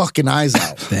my fucking eyes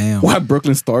out. Damn. Why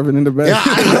Brooklyn starving in the bed? Yeah,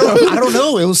 I don't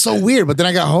know. It was so weird. But then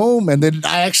I got home and then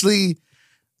I actually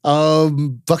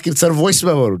fucking sent a voice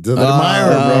memo to the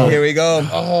admirer, bro. Here we go.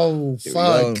 Oh,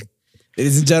 fuck.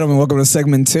 Ladies and gentlemen, welcome to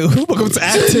segment 2. Welcome to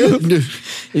Act 2.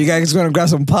 You guys going to grab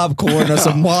some popcorn or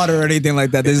some water or anything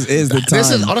like that. This is the time.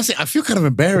 This is, honestly, I feel kind of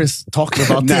embarrassed talking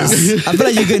about this. I feel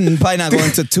like you can probably not go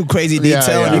into too crazy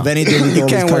detail. And if anything, you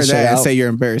can't wear that and say you're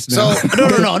embarrassed. So,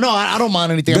 no, I don't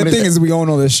mind anything. The thing is, we own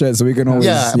all this shit, so we can always.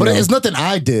 Yeah, but it's nothing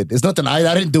I did. It's nothing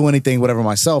I didn't do anything, whatever,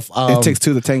 myself. It takes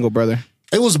two to tango, brother.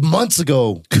 It was months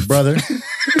ago, brother.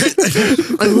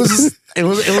 It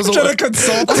was trying to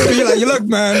consult him. You're like, you look,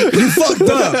 man, you fucked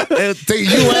up. You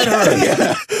and her.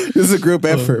 Yeah. This is a group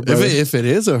effort, bro. If it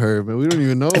is a her, man, we don't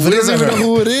even know. If We it is don't a even her. know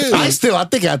who it is. I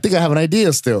think I have an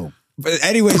idea still. But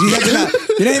anyways, you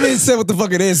didn't even say what the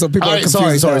fuck it is, so people are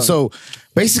confused. Sorry. So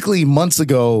basically, months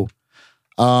ago,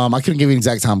 I couldn't give you an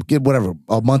exact time. Whatever,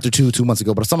 a month or 2 months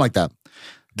ago, but something like that.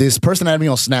 This person had me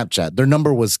on Snapchat. Their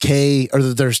number was K, or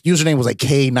their username was like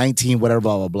K19, whatever,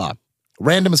 blah, blah, blah.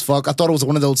 Random as fuck. I thought it was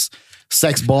one of those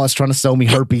sex bots trying to sell me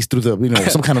herpes through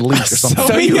some kind of link or something.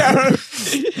 They herpes?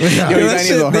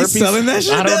 selling that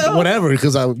shit now? Whatever,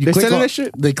 because They selling that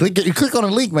shit? you click on a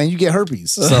link, man, you get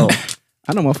herpes. So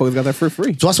I know motherfuckers got that for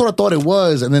free. that's what I thought it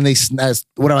was, and then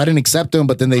I didn't accept them,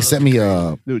 but then they sent me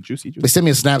Dude, juicy. they sent me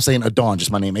a snap saying Adan,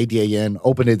 just my name, Adan.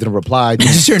 Opened it, didn't reply.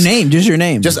 Just your name. Just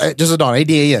Adan,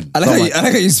 Adan. I like how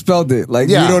you spelled it. Like,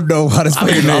 Yeah. you don't know how to spell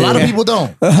your name. A lot of people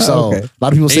don't. So Okay. a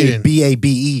lot of people say Aiden.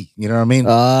 BABE. You know what I mean?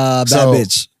 Bad So-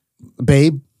 bitch.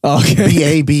 Babe.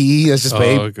 Okay. BABE. That's just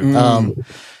babe. Okay.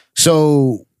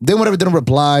 So then whatever didn't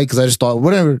reply because I just thought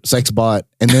whatever, sex bot.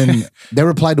 And then they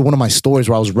replied to one of my stories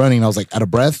where I was running. I was like out of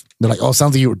breath. They're like, oh,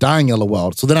 sounds like you were dying,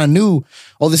 LOL. So then I knew,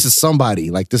 oh, this is somebody.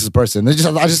 Like this is a person. I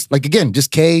just like again,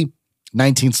 just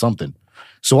K19 something.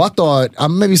 So I thought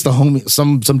maybe it's the homie,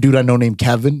 some dude I know named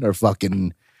Kevin or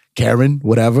fucking Karen,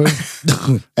 whatever.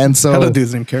 And so Hello,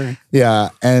 dude's named Karen. yeah,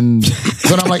 and so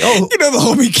then I'm like, oh, You know the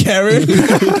homie Karen?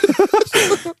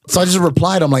 so I just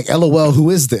replied, I'm like, LOL, who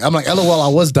is this? I'm like, LOL, I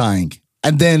was dying.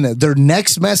 And then their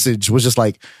next message was just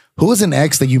like, who is an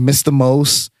ex that you miss the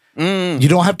most? You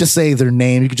don't have to say their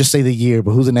name. You could just say the year,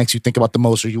 but who's the next you think about the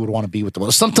most or you would want to be with the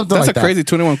most? Something That's like a that. crazy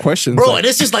 21 questions. Bro, and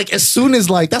it's just like, as soon as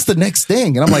like, that's the next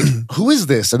thing. And I'm like, who is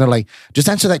this? And they're like, just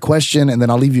answer that question and then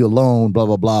I'll leave you alone, blah,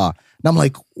 blah, blah. And I'm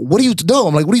like, what do you do?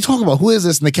 I'm like, what are you talking about? Who is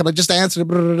this? And they kept like, just answer,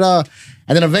 blah, blah, blah.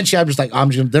 And then eventually I'm just like,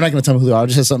 they're not going to tell me who they are. I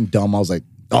just said something dumb. I was like,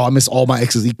 oh, I miss all my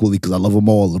exes equally because I love them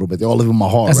all a little bit. They all live in my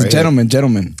heart. As right? a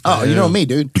gentleman. Oh, you know me,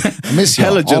 dude. I miss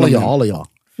y'all. Hella All of y'all.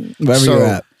 Wherever So- you're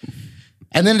at.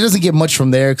 And then it doesn't get much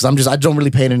from there because I don't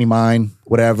really pay it any mind,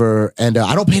 whatever. And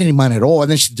I don't pay it any mind at all. And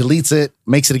then she deletes it,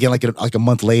 makes it again like a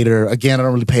month later. Again, I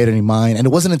don't really pay it any mind. And it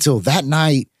wasn't until that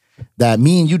night that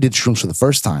me and you did shrooms for the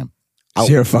first time. It's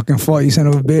your fucking fault, you son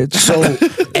of a bitch. So,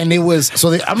 and it was,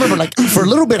 I remember like for a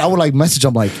little bit, I would like message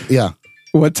them like, yeah.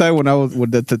 One time when I was,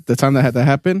 with the time that had to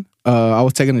happen, I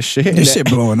was taking a shit. This shit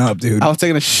blowing up, dude. I was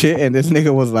taking a shit and this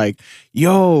nigga was like,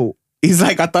 yo, he's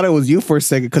like, I thought it was you for a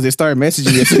second because they started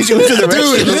messaging you. So you went to the Dude,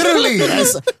 restroom. literally.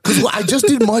 Because I just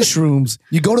did mushrooms.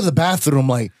 You go to the bathroom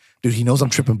like, dude, he knows I'm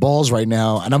tripping balls right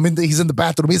now. And he's in the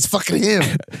bathroom. It's fucking him.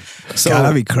 So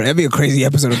God, that'd be a crazy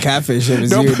episode of Catfish if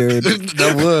it's you, dude.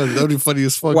 That'd be funny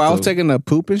as fuck. While I was though. taking a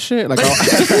poop and shit, like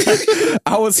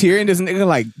I was hearing this nigga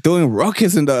like doing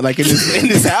ruckus in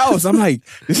this house. I'm like,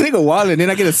 this nigga wilding. Then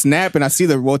I get a snap and I see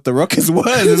what the ruckus was.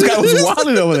 This guy was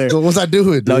wilding over there. what was I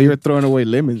doing? No, you were throwing away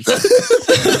lemons.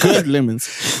 Good lemons.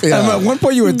 Yeah. At one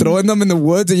point, you were throwing them in the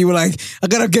woods, and you were like, "I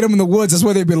gotta get them in the woods. That's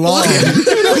where they belong."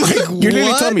 I'm like, you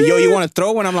literally told me, "Yo, you want to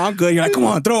throw one?" I'm like, "I'm good." You're like, "Come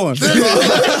on, throw one."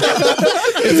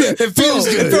 It feels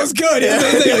good. It feels good. Yeah.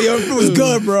 Yo, it feels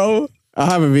good, bro. I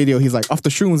have a video. He's like, "Off the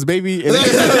shrooms, baby." And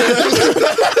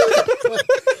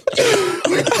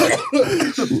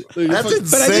That's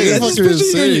insane. But I just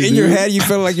picture you in your head, you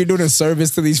feel like you're doing a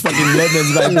service to these fucking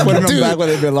lemons, like putting them back where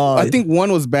they belong. I think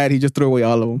one was bad. He just threw away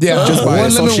all of them. Yeah, just by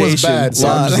one lemon was association. bad. So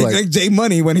I'm just like Jay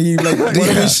Money when he like one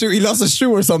of his shoe, he lost a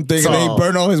shoe or something, and then he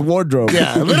burned all his wardrobe.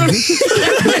 Yeah, literally.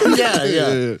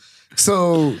 yeah.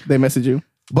 So they message you.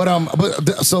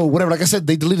 So whatever. Like I said,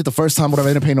 they deleted the first time. Whatever.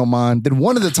 I didn't pay no mind. Then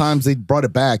one of the times they brought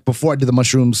it back before I did the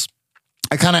mushrooms,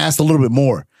 I kind of asked a little bit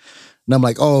more. And I'm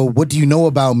like, oh, what do you know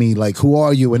about me? Like, who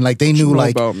are you? And like, they knew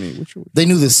like about me. They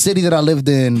knew the city that I lived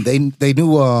in. They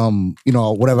knew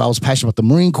whatever I was passionate about the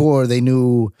Marine Corps. They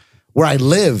knew where I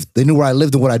lived. They knew where I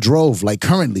lived and what I drove, like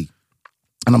currently.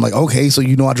 And I'm like, okay, so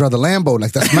you know I drive the Lambo.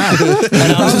 Like, that's mad.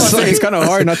 And I was just like, it's kind of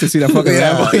hard not to see that fucking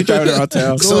Lambo you drive around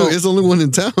town. So it's the only one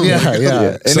in town. Yeah.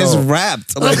 And it's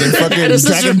wrapped like in fucking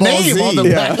Dragon Ball Z. On the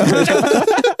back.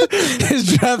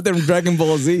 It's wrapped in Dragon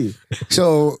Ball Z.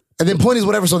 So, and then point is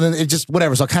whatever. So then it just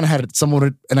whatever. So I kind of had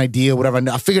somewhat an idea, whatever.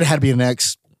 I figured it had to be an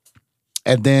ex.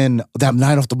 And then that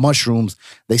night off the mushrooms,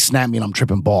 they snapped me and I'm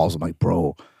tripping balls. I'm like,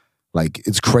 bro, like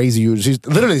it's crazy.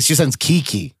 She sends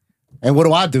Kiki. And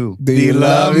what do? Do you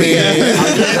love me?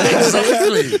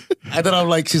 Exactly. And then I'm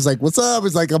like, she's like, what's up?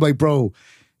 I'm like, bro,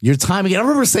 your timing. And I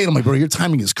remember saying, I'm like, bro, your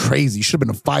timing is crazy. You should have been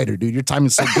a fighter, dude. Your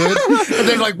timing's so good. And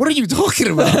they're like, what are you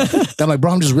talking about? And I'm like,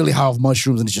 bro, I'm just really high off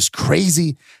mushrooms and it's just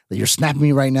crazy that you're snapping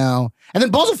me right now. And then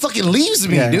Balls fucking leaves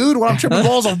me, dude, while I'm tripping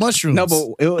balls off mushrooms. No,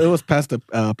 but it was past the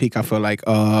peak. I feel like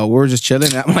we were just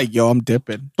chilling. And I'm like, yo, I'm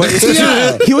dipping. But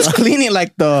he was cleaning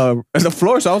like the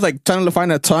floor, so I was like trying to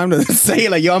find a time to say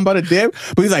like, yo, I'm about to dip.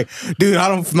 But he's like, dude, I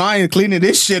don't mind cleaning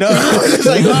this shit up. It's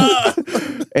like,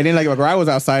 And then like I was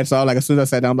outside, so like as soon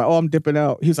as I sat down, I'm like, oh, I'm dipping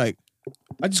out. He's like,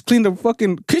 I just cleaned the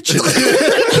fucking kitchen.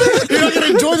 You're not gonna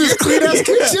enjoy this clean ass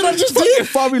kitchen. I just fucking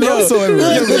Bobby Loso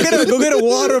everywhere. Go get a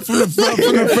water from the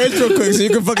fridge real quick so you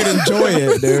can fucking enjoy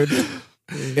it, dude.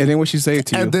 And then what she say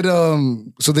to you? And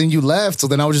then so then you left. So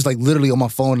then I was just like literally on my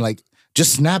phone, like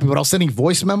just snapping, but I was sending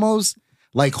voice memos,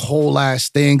 like whole ass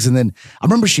things. And then I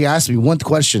remember she asked me one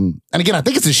question, and again, I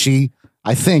think it's a she.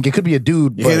 I think it could be a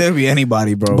dude. But, yeah, there'd be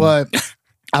anybody, bro. But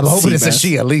I'm hoping it's a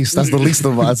she at least. That's the least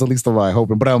of my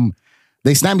hoping. But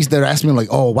they snapped me. They're asking me like,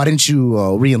 oh, why didn't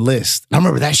you re-enlist? And I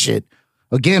remember that shit.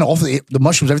 Again, off the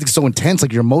mushrooms, everything's so intense,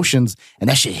 like your emotions, and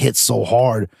that shit hits so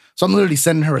hard. So I'm literally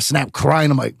sending her a snap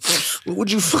crying. I'm like, why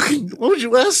would you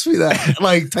ask me that?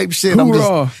 Like type shit. I'm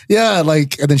just,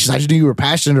 like, and then she's like, I just knew you were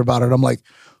passionate about it. I'm like,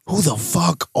 who the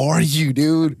fuck are you,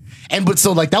 dude? But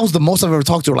so like that was the most I've ever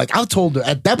talked to her. Like I told her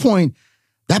at that point,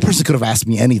 that person could have asked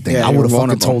me anything. I would have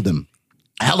fucking told him.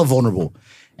 Hella vulnerable.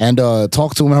 And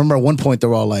talked to him. I remember at one point they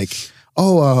were all like,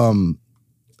 oh, I'm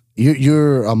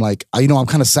like, I'm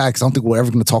kind of sad because I don't think we're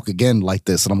ever going to talk again like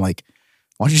this. And I'm like,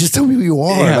 why don't you just tell me who you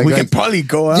are? Yeah, like, we could probably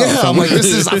go out. Yeah, I'm like,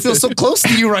 I feel so close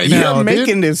to you right now. You're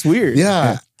making this weird.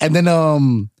 Yeah. And then,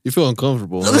 you feel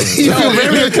uncomfortable. you feel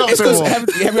very uncomfortable.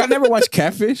 Have y'all never watched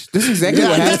Catfish? This is exactly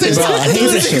what happened.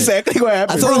 This is exactly what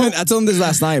happened. I told him this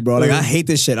last night, bro. Like, I hate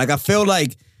this shit. Like, I feel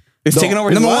like it's taking over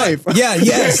his life.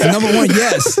 Number one,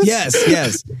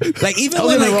 yes. Like even don't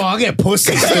when get me wrong, I get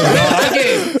pussy still.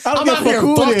 I'm out here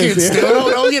fucking still.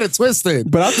 Don't get it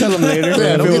twisted. But I'll tell him later.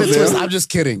 Yeah, don't get it twisted. I'm just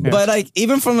kidding. But like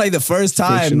even from like the first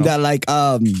time that like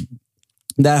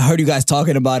that I heard you guys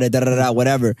talking about it,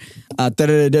 whatever. Yeah,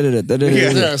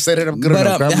 say that I'm good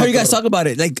enough. I heard you guys talk about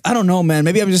it. Like, I don't know, man.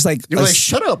 Maybe I'm just like... You're like,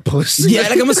 shut up, pussy. Yeah,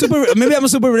 like maybe I'm a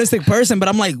super realistic person, but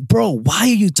I'm like, bro, why are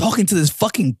you talking to this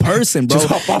fucking person, bro?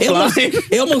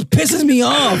 It almost pisses me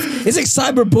off. It's like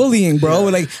cyberbullying, bro.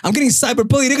 Like, I'm getting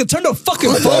cyberbullied. Nigga, turn the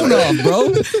fucking phone off,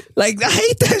 bro. Like, I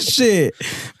hate that shit.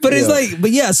 But it's like,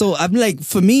 so I'm like,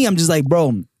 for me, I'm just like,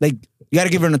 bro, like, you gotta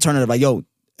give her an alternative. Like, yo,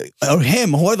 or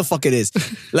him, whoever the fuck it is.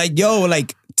 Like, yo,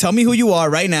 like, tell me who you are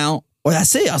right now, or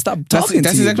that's it. I'll stop talking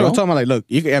that's to you, exactly what I'm talking about. Like, look,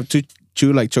 you can have two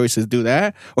like choices. Do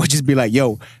that, or just be like,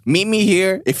 yo, meet me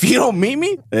here. If you don't meet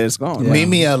me, then it's gone. Meet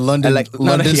me at London,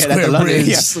 London Square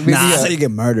Bridge. Nah, that's how you get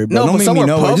murdered, bro. No, don't make me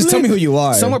know. Public, just tell me who you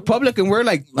are. Somewhere public, and we're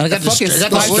like, I got the fucking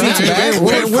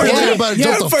we're about to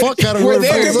jump the fuck out of we're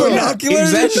there.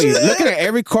 Binoculars. Exactly. Looking at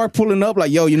every car pulling up,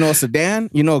 like, yo, you know a sedan,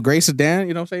 you know a gray sedan,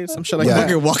 you know what I'm saying? Some shit like that.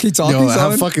 Fucking walkie-talkies. Yo,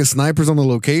 have fucking snipers on the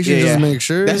location just to make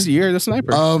sure. You're the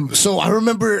sniper. So I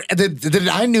remember that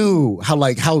I knew how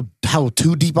how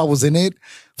too deep I was in it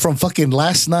from fucking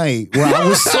last night, where I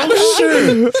was so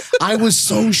sure. I was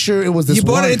so sure it was this. You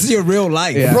brought one, it into your real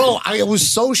life, bro. I was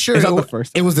so sure It's not the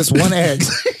first. it was this one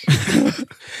ex.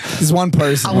 This one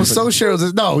person. I was so sure it was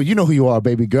this. No, you know who you are,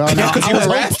 baby girl. No, Because you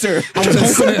harassed her. I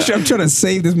was hoping. I'm trying to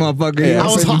save this motherfucker. I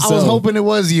was hoping it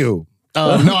was you.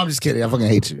 No, I'm just kidding. I fucking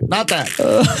hate you. Not that.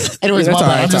 Anyways, That's my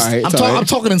bad. all right, I'm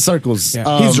talking in circles.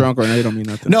 He's drunk right now. You don't mean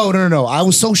nothing. No. I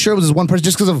was so sure it was this one person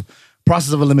just because of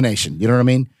process of elimination. You know what I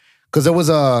mean? Because there was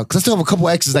because I still have a couple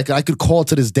exes that I could call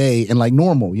to this day and like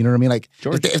normal. You know what I mean? Like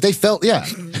if they felt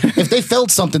if they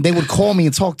felt something, they would call me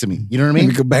and talk to me. You know what I mean?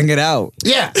 We could bang it out.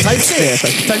 Yeah, type shit,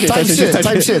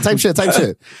 type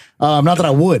shit. Not that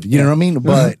I would. You know what I mean?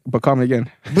 But call me again.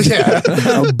 But yeah,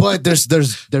 but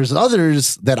there's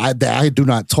others that I do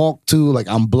not talk to. Like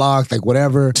I'm blocked. Like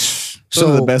whatever. Those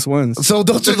are the best ones. So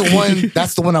those are the one.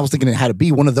 That's the one I was thinking it had to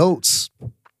be one of those.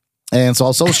 And so I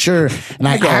was so sure, and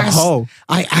I asked,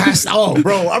 oh,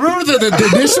 bro, I remember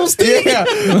the initials. Yeah,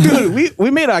 dude,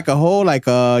 we made like a whole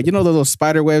you know those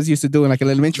spider webs you used to do in like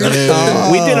elementary. We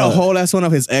did a whole ass one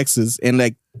of his exes, and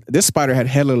like this spider had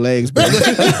hella legs, bro.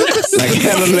 Like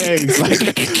hella legs. Like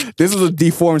this was a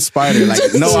deformed spider, like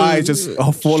no eyes, just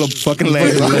full of fucking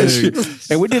legs.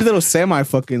 And we did little semi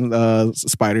fucking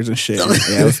spiders and shit.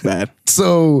 Yeah, it was bad.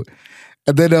 So,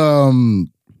 and then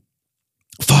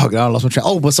fuck, I lost my track.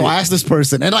 Oh, but so I asked this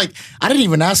person, and like I didn't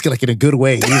even ask it like in a good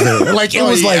way either. Like it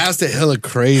was like asked it hella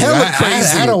crazy. I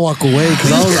had to walk away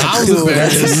because I was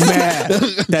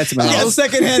embarrassed. That's mad. Yeah,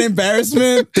 secondhand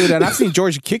embarrassment, dude. And I've seen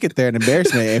George kick it there in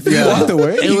embarrassment. If you walked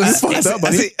away, it was fucked up.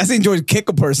 I seen George kick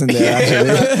a person there.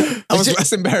 Actually, I was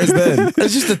less embarrassed then.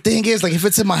 It's just the thing is, like, if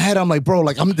it's in my head, I'm like, bro,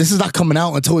 like, this is not coming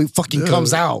out until it fucking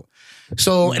comes out.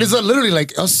 So it is literally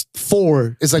like us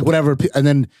four. It's like whatever, and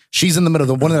then she's in the middle,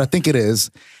 the one that I think it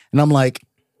is, and I'm like,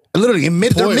 literally in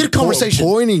mid conversation,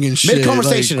 pointing and shit. Mid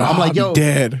conversation, like, I'm like, yo,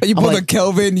 dead. You pull a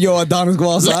Kelvin, yo, Adan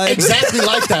go outside. Exactly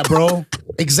like that, bro.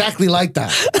 Exactly like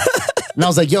that. And I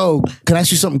was like, yo, can I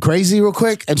ask you something crazy real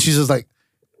quick? And she's just like,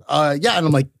 yeah. And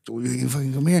I'm like, you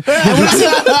fucking come here.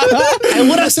 And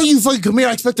when I say you fucking come here,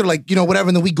 I expect her like, you know, whatever.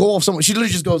 And then we go off somewhere. She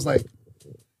literally just goes like,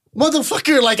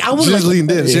 motherfucker, like I was she like,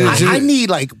 leaned in. I need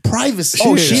like privacy.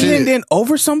 Oh, she leaned in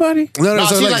over somebody? No,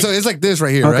 so it's like this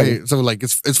right here, right? So like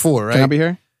it's four, right? Can I be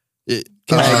here? No,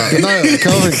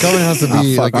 Kelvin has to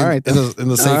be like all right, in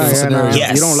the safest scenario.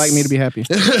 Yes. You don't like me to be happy.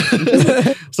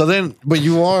 So then, but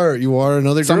you are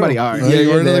another somebody. girl. All right. Yeah,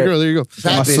 you are another girl. There you go.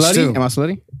 That Am I bitch slutty? too. Am I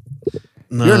slutty?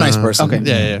 Nah. You're a nice person. Okay.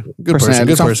 Yeah. Good person. Personality.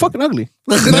 Good So I'm person. fucking ugly.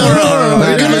 No.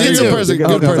 Good person.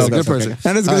 Good person.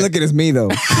 And it's good looking as me though.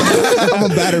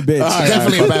 I'm a batter bitch.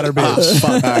 Definitely a batter bitch.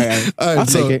 All right. I'll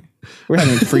take it. We're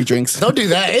having free drinks. Don't do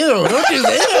that. Ew. Don't do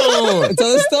that.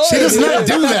 Tell the story. She does not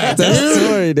do that. Tell the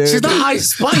story, dude. She's not high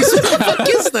spice. What the fuck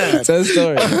is that? Tell the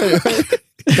story.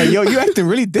 Like, yo, you acting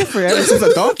really different ever since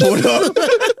a dog pulled up.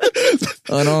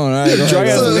 Oh no, all right. Dry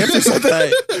ass lips or something.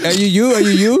 Are you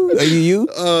you?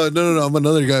 No. I'm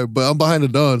another guy, but I'm behind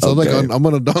Adan, so Okay. I'm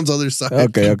on Adan's other side.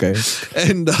 Okay.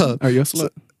 And Are you a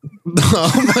slut?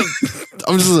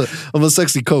 I'm a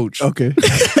sexy coach. Okay.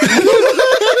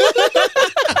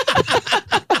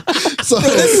 So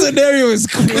This scenario is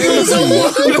crazy.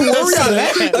 Where we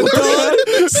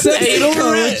at? Sexy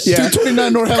coach. Yeah.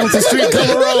 229 North Hamilton Street, come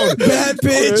around. Bad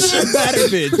bitch. Bad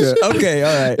bitch. Okay,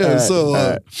 all right. Yeah, all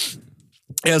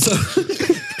right.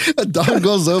 so Adan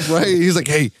goes up, right? He's like,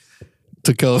 hey,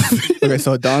 to Kelvin. Okay,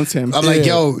 so Don's him. I'm like,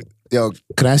 yo,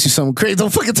 can I ask you something crazy?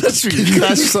 Don't fucking touch me. Can I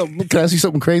ask you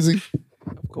something crazy?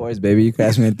 Of course, baby. You can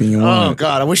ask me anything you Oh want.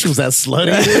 God, I wish she was that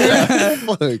slutty.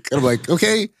 Fuck. And I'm like,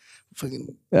 okay.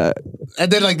 Fucking, and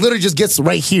then like literally just gets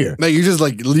right here. Like you just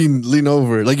like lean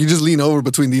over. Like you just lean over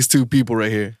between these two people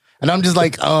right here. And I'm just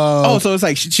like, oh, so it's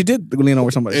like she did lean over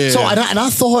somebody. Yeah. So and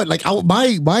I thought like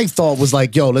my thought was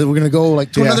like, yo, we're gonna go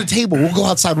like to another table. We'll go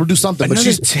outside. We'll do something. But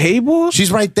Another table?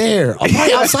 she's right there. I'm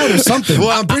probably outside or something.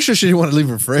 Well, I'm pretty sure she didn't want to leave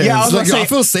her friends. Yeah, I was like, gonna say- I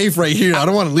feel safe right here. I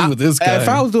don't want to leave with this guy. If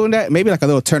I was doing that, maybe like a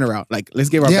little turnaround. Like, let's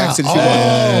give our Yeah. backs to the Oh.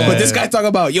 shit. But this guy talking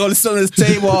about, yo, let's sit on this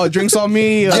table, drinks on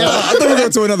me. I thought we were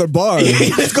going to another bar.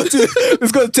 let's go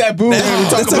to Taboo.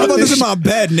 Let's talk about this in my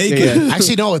bed naked. Yeah.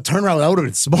 Actually, no, a turnaround that would have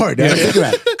been smart. I didn't think of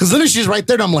that. Because literally she's right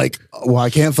there, and I'm like, well, I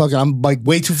can't fucking. I'm like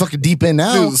way too fucking deep in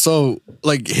now. Dude, so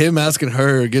like him asking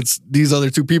her gets these other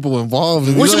two people involved.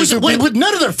 And Which these other two with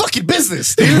none of their fucking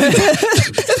business, dude.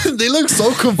 people, they look so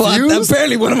But confused.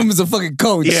 apparently one of them is a fucking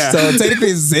coach. Yeah. So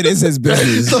technically it is his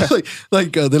business.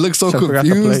 So, they look so So I forgot the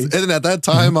confused. place. And then at that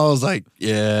time, I was like,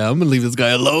 yeah, I'm gonna leave this guy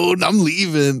alone. I'm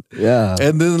leaving. Yeah.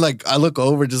 And then like I look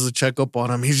over just to check up on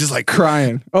him. He's just like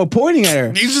Crying. Oh, pointing at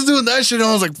her. he's just doing that shit. And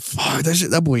I was like, fuck,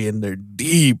 that boy in there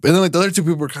deep. And then like the other two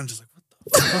people were kind of just like,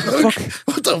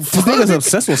 what the This nigga's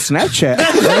obsessed with Snapchat.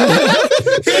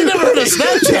 He ain't never heard of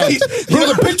Snapchat. Bro,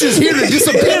 the picture's here and it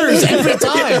disappears every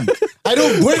time.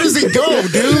 Where does it go,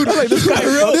 dude? Like, this guy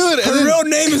The real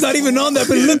name is not even on there. I've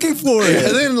been looking for it.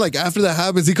 And then like after that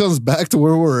happens, he comes back to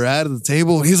where we're at the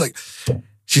table. And he's like,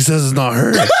 she says it's not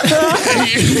her.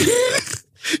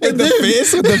 With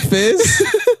the fist.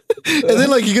 And then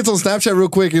like he gets on Snapchat real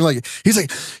quick and he's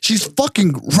like, she's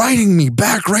fucking writing me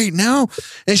back right now,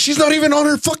 and she's not even on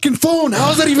her fucking phone.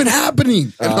 How is that even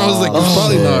happening? And I was like, it's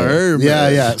probably not her, man.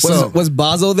 Yeah. Was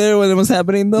Bazo there when it was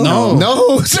happening though? No.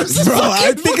 Bro,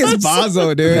 I think it's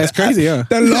Bazo, dude. That's crazy, yeah.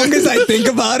 The longest I think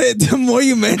about it, the more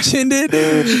you mentioned it,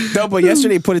 dude. No, but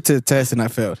yesterday put it to the test and I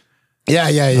failed. Yeah.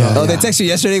 Oh, they texted you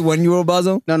yesterday when you were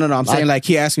Bazo? No. I'm saying like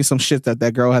he asked me some shit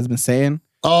that girl has been saying.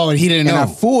 Oh, and he didn't And I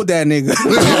know. fooled that nigga.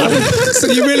 So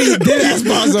you really did ask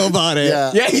Bazo about it. Yeah.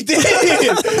 Yeah, he did.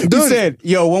 He said,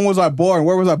 yo, when was I born?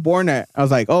 Where was I born at? I was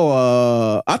like,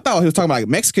 I thought he was talking about like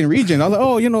Mexican region. I was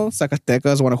like,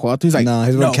 Zacatecas, Guanajuato. He's like, No,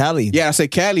 he's from Cali. Yeah, I said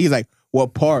Cali. He's like,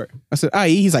 what part? I said,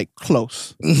 He's like,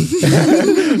 close.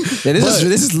 Yeah, this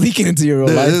is leaking into your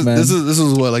real life, man. This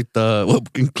is what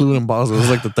including Basel was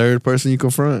like the third person you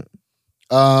confront.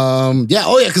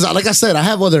 Because like I said, I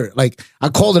have other, like, I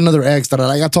called another ex that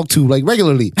I talk to like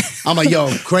regularly. I'm like,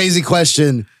 yo, crazy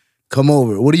question, come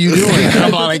over. What are you doing? And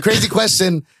I'm like, crazy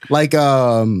question, like,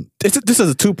 This is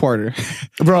a two-parter.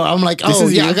 bro. I'm like,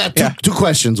 I got two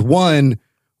questions. One,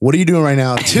 what are you doing right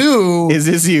now? Two, Is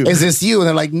this you? Is this you? And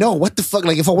they're like, no, what the fuck?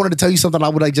 Like, if I wanted to tell you something, I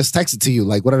would like just text it to you.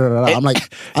 Like, what? I'm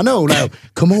like, I know. Now,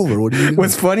 come over. What are you doing?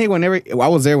 What's funny, whenever I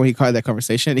was there when he called that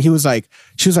conversation, she was like,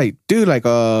 dude, like,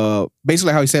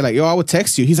 basically how he said, like, yo, I would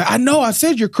text you. He's like, I know, I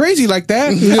said you're crazy like that.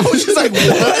 I was just like,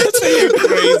 what? You're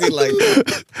crazy like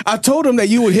that. I told him that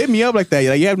you would hit me up like that.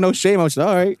 Like, you have no shame. I was like,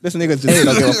 all right, this nigga just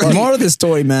don't give a fuck. More of the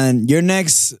story, man. Your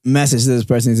next message to this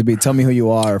person needs to be, tell me who you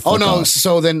are. Oh no!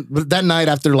 So then that night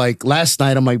after like last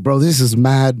night, I'm like, bro, this is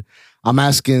mad. I'm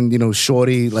asking,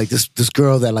 shorty, like this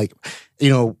girl that like,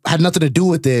 had nothing to do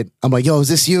with it. I'm like, yo, is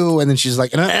this you? And then she's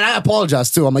like, and I apologize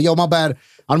too. I'm like, yo, my bad.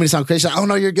 I don't mean to sound crazy. Like, oh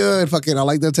no, you're good. Fucking, I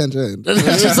like the attention.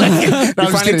 She's like,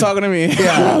 You're finally talking to me.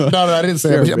 Yeah, no, I didn't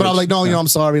say it. But I'm like, no, I'm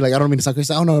sorry. Like, I don't mean to sound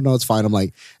crazy. Oh no, it's fine. I'm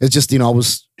like, it's just, I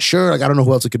was sure. Like, I don't know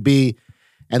who else it could be.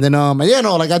 And then,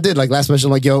 like I did. Like last mention,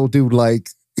 like, yo, dude, like,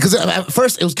 because at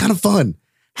first it was kind of fun.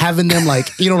 Having them like,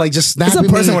 like just snapping. It's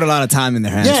a person me. with a lot of time in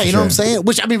their hands. Yeah, you know what I'm saying?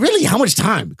 Which, I mean, really, how much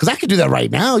time? Because I could do that right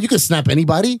now. You could snap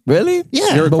anybody. Really?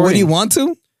 Yeah. But would you want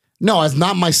to? No, it's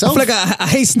not myself. I feel like I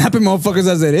hate snapping motherfuckers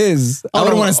as it is. I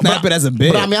wouldn't want to snap it as a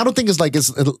bit. But I mean, I don't think it's like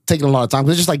it's taking a lot of time.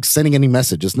 It's just like sending any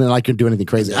message. It's not like you're doing anything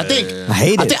crazy. I think I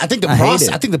hate it. I think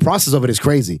the process of it is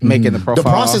crazy. Making the profile. The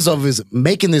process of is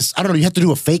making this. I don't know. You have to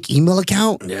do a fake email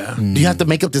account. Yeah. Do you have to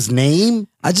make up this name?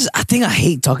 I think I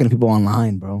hate talking to people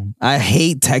online, bro. I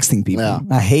hate texting people. Yeah.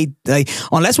 I hate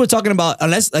unless we're talking about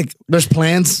There's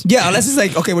plans. yeah, unless it's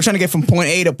like, okay, we're trying to get from point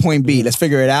A to point B. Let's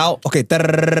figure it out. Okay,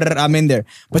 I'm in there.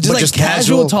 But just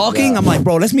casual talking, yeah. I'm like,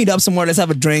 bro, let's meet up somewhere. Let's have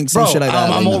a drink, some shit like that.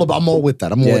 I'm all with that. I'm all with that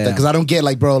because I don't get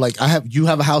like, bro, like you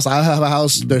have a house, I have a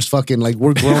house. There's fucking like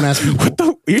we're grown ass people. What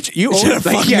the? You Should have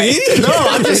fucked me? No,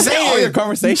 I'm just All your saying.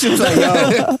 conversations like,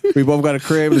 yo, we both got a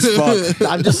crib. It's fuck.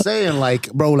 I'm just saying,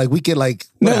 like, bro, like we could like.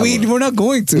 No, whatever. we're not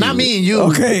going to. Not me and you.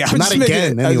 Okay, I'm not just making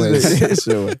again. it- Anyways,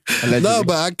 Sure. No,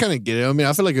 but I kind of get it. I mean,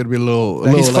 I feel like it'd be a little.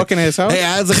 He's like, fucking at his house? It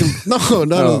adds like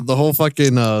no, the whole fucking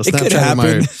could Snapchat happen.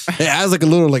 admirer. It adds like a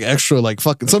little like extra like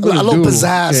fucking something a to little do.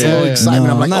 pizzazz, a Yeah, little yeah. excitement.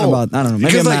 No, I'm like, not about. I don't know.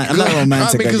 Maybe Because I'm not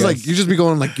romantic. because I like guess. you just be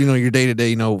going like your day to day.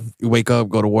 You wake up,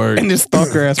 go to work, And this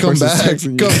stalker ass come person back,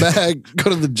 texting you. go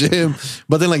to the gym.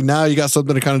 But then like now you got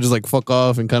something to kind of just like fuck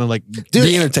off and kind of like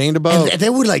be entertained about. And they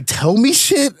would like tell me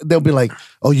shit. They'll be like,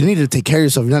 "Oh, you need to take care of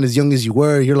yourself. You're not as young as you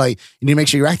were. You're like, you need to make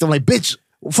sure you're active." I'm like, bitch.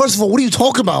 First of all, what are you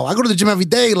talking about? I go to the gym every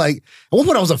day. Like, at one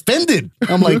point I was offended.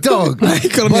 I'm like, dog.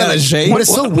 calling me out of shape. But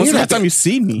it's so When's weird. the last time you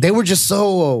see me? They were just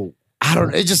so, I don't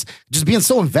know. It just being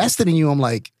so invested in you. I'm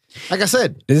like I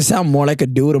said, Does it sound more like a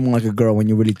dude or more like a girl when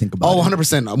you really think about it?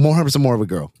 100%, 100% more of a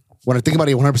girl. When I think about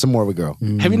it, 100% more of a girl.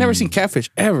 Have you never seen Catfish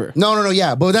ever? No,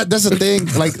 yeah. But that's the thing.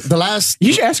 Like the last,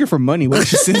 You should ask her for money. What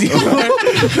she sends you?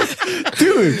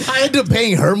 Dude. I ended up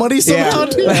paying her money somehow.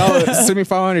 Yeah. Like, oh, send me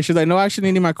 $500. She's like, no, I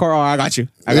actually need my car. Oh, I got you.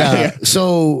 I got you.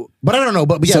 So But I don't know.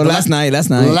 But yeah. So last night.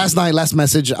 Last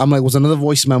message. I'm like, was another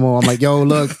voice memo. I'm like, yo,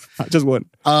 look. Just one.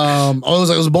 It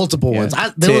was multiple ones.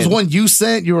 There was one you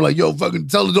sent. You were like, yo, fucking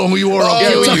tell the who you are. I'll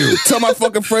kill you. Tell my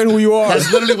fucking friend who you are.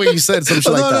 That's literally what you said. Some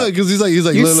shit like that. No, because he's like, You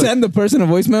look, send the person a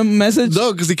voice message?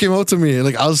 no, because he came up to me,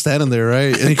 like I was standing there,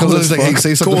 right, and he comes up, he's like, hey,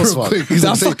 say something real quick. He's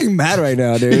I'm like, fucking mad right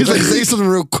now, dude. he's like, say something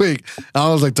real quick. And I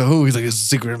was like, to who? He's like, it's a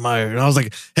secret admirer. And I was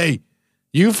like, hey,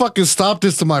 you fucking stop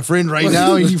this to my friend right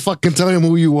now, and you fucking tell him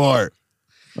who you are.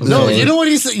 No, you know what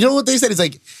he said? You know what they said? It's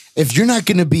like, if you're not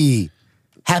gonna be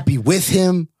happy with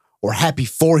him or happy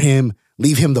for him,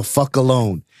 leave him the fuck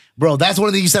alone. Bro, that's one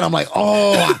of the things you said. I'm like,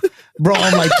 oh, bro,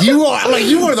 I'm like, you are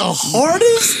the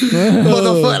hardest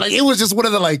motherfucker. Like, it was just one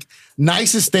of the like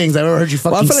nicest things I've ever heard you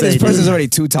fucking say. Well, I feel like this dude. person's already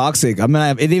too toxic. I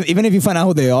mean, even if you find out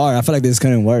who they are, I feel like this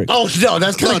couldn't work. Oh no,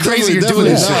 that's kind of crazy. You're definitely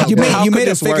doing this not. shit. You made a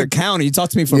this fake work? account and you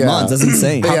talked to me for Yeah. months. That's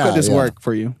insane. How Yeah, could this yeah. work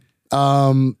for you?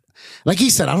 Like he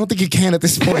said, I don't think you can at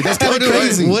this point. That's kind of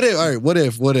crazy. What if? All right. What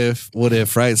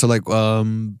if? Right. So like,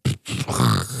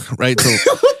 right. So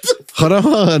hold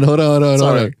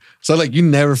on. So like, you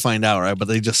never find out, right? But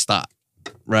they just stop,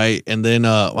 right? And then,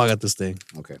 I got this thing.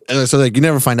 Okay. And so like, you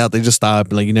never find out. They just stop,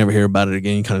 and like, you never hear about it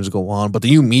again. You kind of just go on. But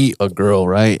then you meet a girl,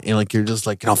 right? And like, you're just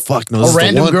like, oh fuck, no, this is the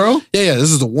random one. girl? Yeah.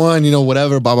 This is the one. You know,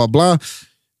 whatever. Blah blah blah.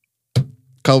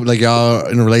 Couple like y'all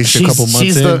in a relationship, She's- couple months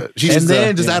she's in, the- she's and the-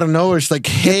 then just out of nowhere, she's like,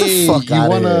 "Hey, fuck you outta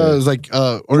wanna?" here. It's like,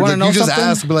 or wanna like, know you just something?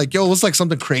 ask, be like, "Yo, what's like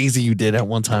something crazy you did at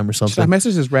one time or Should I something?"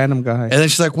 message this random guy? And then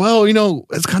she's like, "Well, you know,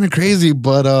 it's kind of crazy,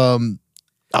 but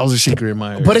I was a secret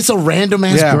admirer." But it's a random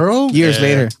ass girl. Years Yeah.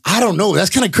 later. I don't know.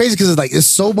 That's kind of crazy because it's like it's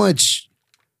so much.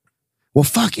 Well,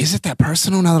 fuck, is it that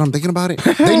personal now that I'm thinking about it?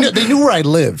 They knew where I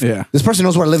live. Yeah. This person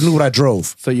knows where I live, knew what I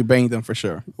drove. So you banged them for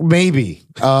sure. Maybe.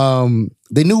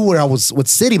 They knew where I was, what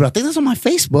city, but I think that's on my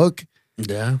Facebook.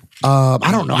 yeah, I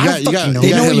don't know. I don't fucking know.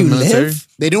 They know where you military? live?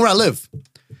 They knew where I live.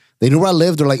 They knew where I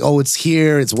lived. They're like, oh, it's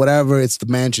here. It's whatever. It's the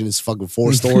mansion. It's fucking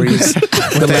 4 stories. With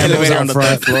the elevator on out the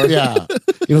front. third floor. Yeah.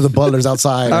 You know, the butler's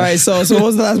outside. All right, so what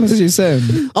was the last message you sent?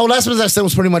 Oh, last message I sent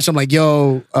was pretty much, I'm like,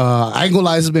 yo, I ain't gonna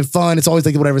lie, this has been fun. It's always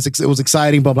like whatever. It was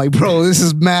exciting, but I'm like, bro, this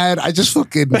is mad. I just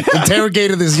fucking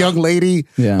interrogated this young lady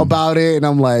about it. And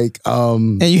I'm like,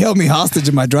 And you held me hostage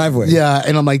in my driveway. yeah.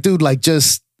 And I'm like, dude, like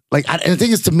just like, and the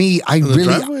thing is to me, I really.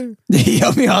 driveway? You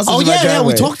held me hostage Oh, in my yeah,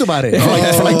 driveway. we talked about it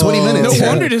for like 20 minutes. No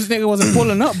wonder this nigga wasn't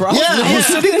pulling up, bro. I was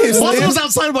sitting here. Both was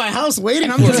outside of my house waiting.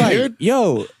 And I'm just like,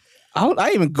 yo,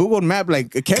 I even Googled map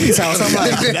like Kenny's house. I'm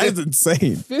like, That's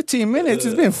insane. 15 minutes.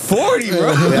 It's been 40,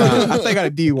 bro. I think I got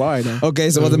a DUI though. Okay,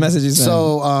 so what's the message you sent?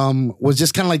 So was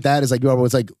just kind of like that. It's like, yo,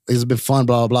 it's like, it's been fun,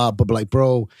 blah, blah, blah. But like,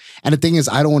 bro, and the thing is,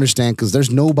 I don't understand because there's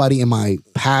nobody in my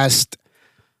past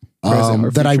Present or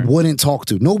that I future. wouldn't talk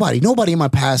to. Nobody in my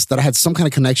past that I had some kind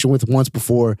of connection with once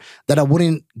before that I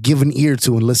wouldn't give an ear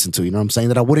to and listen to. You know what I'm saying?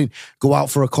 That I wouldn't go out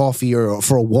for a coffee or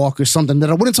for a walk or something that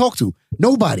I wouldn't talk to.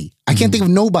 Nobody. I can't think of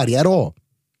nobody at all.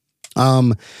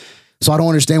 So I don't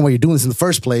understand why you're doing this in the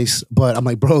first place. But I'm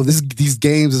like, bro, these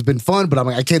games has been fun, but I'm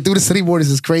like, I can't do this anymore. This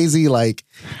is crazy. Like,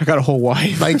 I got a whole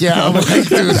wife. like, yeah, I'm like,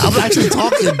 dude, I'm actually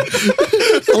talking.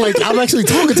 I'm actually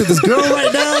talking to this girl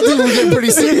right now, dude. We're getting pretty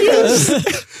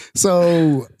serious.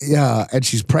 So yeah, and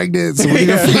she's pregnant. So we're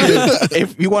gonna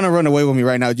If you want to run away with me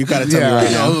right now, you got to tell me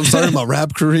right now. I'm starting my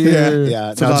rap career.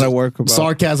 yeah, It's a lot of work. About.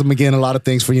 sarcasm again, a lot of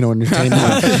things for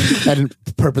entertainment and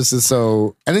purposes.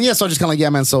 So and then so I just kind of like, yeah,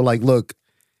 man. So like, look,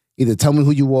 either tell me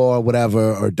who you are,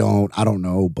 whatever, or don't. I don't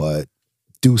know, but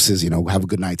deuces. Have a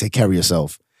good night. Take care of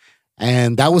yourself.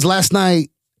 And that was last night.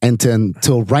 And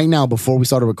until right now, before we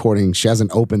started recording, she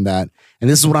hasn't opened that. And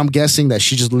this is what I'm guessing, that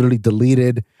she just literally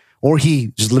deleted, or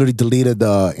he just literally deleted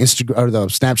the Instagram or the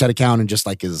Snapchat account and just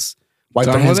like is wiped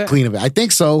their Done with hands it? clean of it. I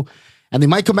think so. And they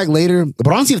might come back later. But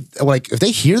honestly, if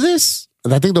they hear this,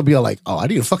 I think they'll be all like, oh, I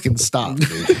need to fucking stop,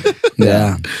 dude.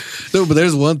 yeah. No, but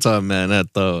there's one time, man,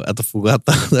 at the Fogata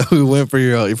that we went for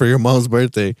your mom's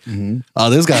birthday. Oh,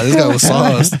 this guy was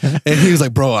sauced, and he was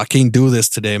like, "Bro, I can't do this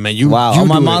today, man. You Wow. you On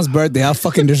my do it." mom's birthday, how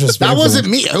fucking disrespectful. That wasn't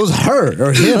me. It was her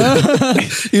or him.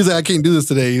 He's like, I can't do this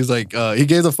today. He's like, he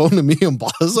gave the phone to me and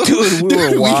Bazo. Dude, we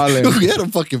were wildin'. We had to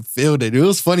fucking field it. It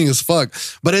was funny as fuck.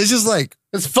 But it's just like,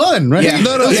 It's fun, right? Yeah.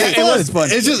 no, Yeah, it's it fun. was fun.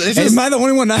 It's just Am I the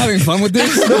only one not having fun with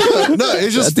this? no, it's I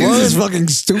just think fun. this is fucking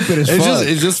stupid as It's fuck.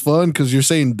 just fun because you're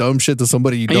saying dumb shit to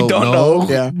somebody you don't don't know. know.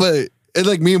 Yeah. But it's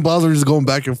like me and Boz were just going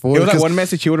back and forth. It was like one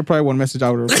message he would reply, one message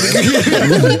I would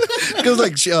reply. Because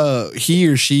like he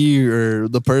or she or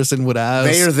the person would ask,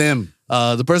 They or them.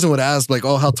 the person would ask like,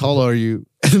 "Oh, how tall are you?"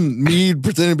 And me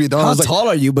pretending to be Don. How I was like, tall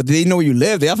are you? But they know where you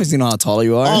live. They obviously know how tall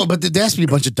you are. Oh, but there has to be a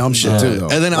bunch of dumb shit too. Though.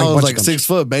 and then I was like, 6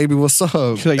 foot, baby. What's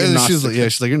up? She's like, and "You're not she's 6 like, yeah,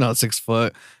 she's like, you're not 6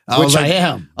 foot. Which I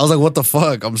am. I was like, what the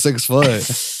fuck? I'm 6 foot.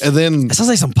 And then It sounds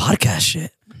like some podcast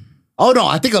shit. Oh no,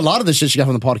 I think a lot of the shit she got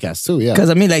from the podcast too. Yeah.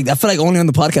 Because I mean, like, I feel like only on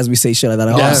the podcast we say shit like that.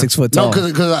 Like, oh, I'm 6 foot tall. No,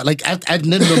 because like and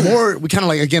then the more we kind of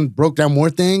like again broke down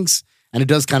more things, and it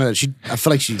does kind of. I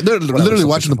feel like she literally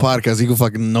watching the podcast, you can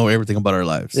fucking know everything about our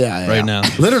lives. Right now.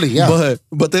 Literally, yeah.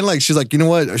 But then like she's like, you know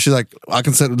what? She's like, I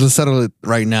can settle it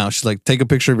right now. She's like, take a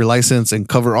picture of your license and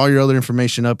cover all your other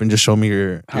information up and just show me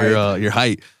your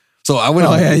height. So I went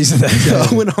you said that.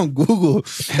 I went on Google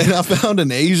and I found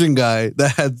an Asian guy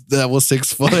that was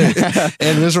 6 foot and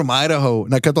it was from Idaho.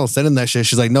 And I kept on sending that shit.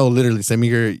 She's like, no, literally send me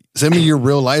your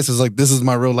real license. Like, this is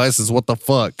my real license. What the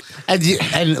fuck? And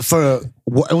for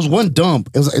it was one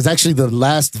dump. It's actually the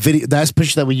last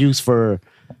picture that we used for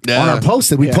on our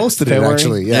post. We posted February? it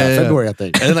actually. Yeah, February I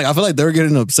think. And then, like I feel like they were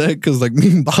getting upset because like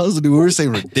me and Bosley, we were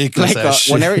saying ridiculous Like ass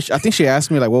shit. whenever I think she asked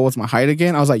me like, what was my height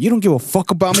again? I was like, you don't give a fuck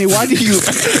about me. Why do you?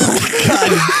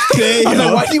 God damn. I was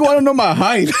like, why do you want to know my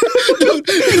height?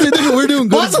 We're doing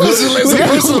good.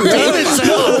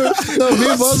 No, me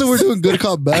and Bosley were doing good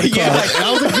cop, bad cop. Yeah, like,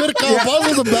 I was a good cop. Bosley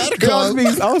was a bad cop.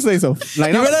 I was saying so.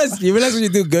 Like, You realize when you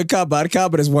do good cop, bad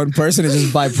cop, but it's one person, it's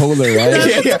just bipolar,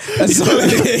 right? yeah. That's so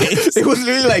It was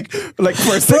really like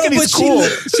for a second but it's cool.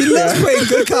 She loves playing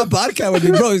good cop, bad cop with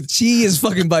me, bro. She is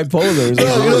fucking bipolar.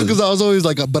 Because I was always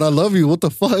like, but I love you. What the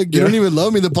fuck? You don't even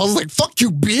love me. The boss was like, fuck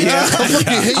you, bitch. I fucking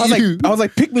hate you. I was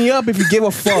like, pick me up if you give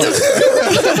a fuck.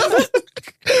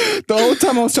 The whole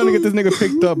time I was trying to get this nigga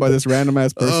picked up by this random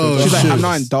ass person. Oh, She's like, shit. I'm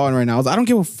not in Dawn right now. I was like, I don't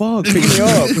give a fuck. Pick me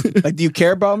up. Like, do you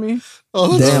care about me?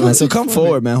 Damn, man. So come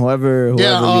forward, man. Whoever you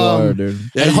are, dude.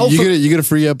 Yeah, And you get a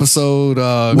free episode.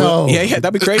 No. Yeah,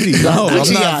 that'd be crazy. No, I'm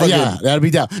Actually, not yeah, that'd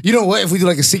be down. You know what? If we do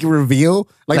like a secret reveal,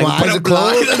 like my eyes are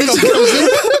closed, and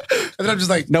then I'm just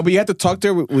like, No, but you have to talk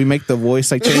to her. We make the voice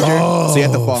like changer, so you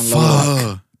have to fall in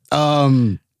love.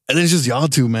 And then it's just y'all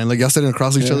two, man. Like y'all sitting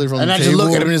across each other from and the I table. just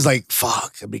look at him and it's like,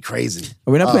 fuck, it'd be crazy.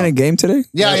 Are we not playing a game today?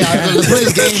 Yeah, let's play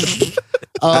this game.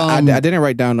 I didn't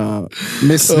write down.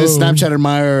 Miss Snapchat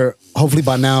Admire. Hopefully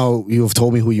by now you have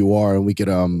told me who you are and we could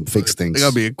fix things. It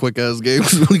gotta be a quick ass game.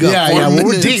 We got Yeah, 4 well, we're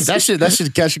minutes. deep.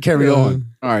 That should carry on.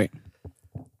 All right,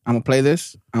 I'm gonna play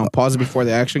this. I'm gonna pause it before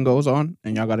the action goes on,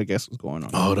 and y'all gotta guess what's going on.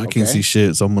 Oh, I can't see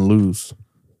shit, so I'm gonna lose.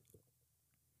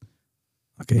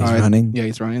 Okay, he's All right. running. Yeah,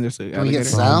 he's running. There's an Can we get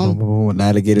alligator. sound? An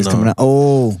alligator's No. coming out.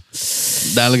 Oh,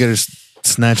 The alligator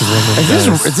snatches one of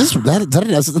Is this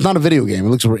it's not a video game. It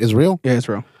looks it's real. Yeah, it's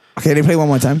real. okay. They play one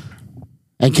more time.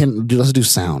 And let's do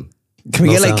sound. Can we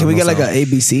No get like sound, can we no get like sound. a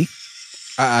ABC?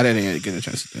 I didn't get a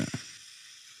chance to do that.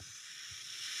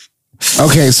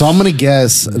 Okay, so I'm gonna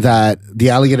guess that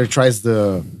the alligator tries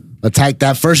to attack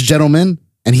that first gentleman,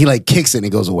 and he like kicks it and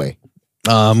it goes away.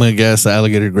 I'm gonna guess the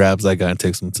alligator grabs that guy and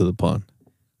takes him to the pond.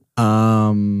 I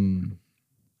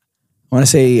want to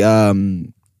say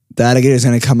the alligator's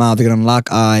gonna come out. They're gonna lock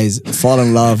eyes, fall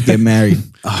in love, get married.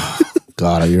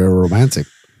 God, you're a romantic.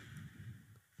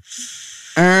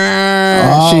 She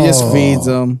just feeds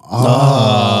him. Oh.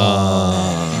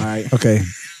 All right. Okay,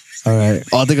 all right.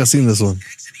 Oh, I think I've seen this one.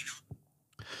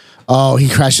 Oh, he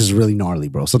crashes really gnarly,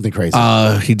 bro. Something crazy.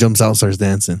 He jumps out and starts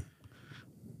dancing.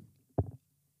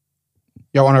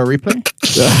 Y'all want a replay?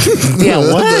 yeah,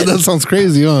 what? That sounds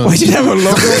crazy, huh? Why'd you have a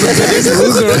logo? That's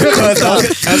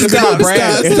a good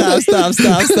brand. Stop.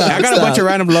 I got a bunch of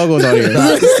random logos on here.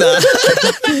 Stop.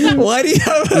 Why do you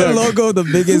have a logo of the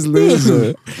Biggest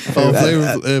Loser?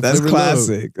 That's Flavor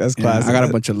classic. That's Yeah, classic. I got a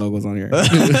bunch of logos on here.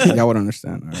 Y'all would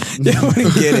understand. All right. Yeah, I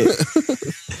wouldn't get it.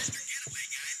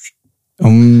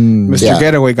 Mr. Yeah.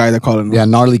 Getaway guy, they're calling him. Yeah,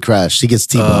 gnarly crash. He gets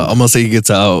T-boned. I'm gonna say he gets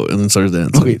out and then starts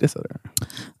dancing. Okay, this other.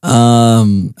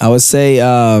 I would say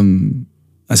I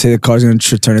say the car's gonna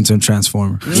turn into a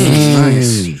transformer.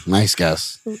 Nice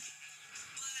guess.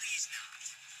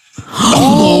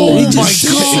 Oh my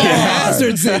god!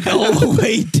 Hazards it all the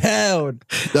way down.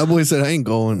 That boy said, I ain't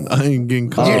going. I ain't getting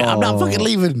caught. Dude, I'm not fucking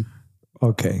leaving.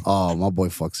 Okay, Oh, my boy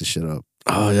fucks his shit up.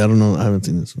 Oh, yeah, I don't know. I haven't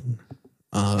seen this one.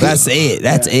 that's it.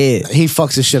 That's it. He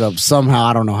fucks his shit up somehow.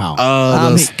 I don't know how.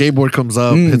 The skateboard comes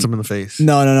up, hits him in the face.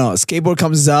 No. Skateboard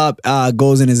comes up,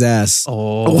 goes in his ass.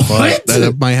 Oh, fuck.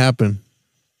 That might happen.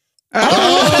 Hey,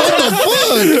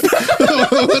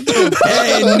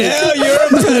 now you're a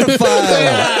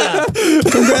pedophile.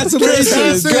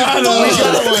 Congratulations. We got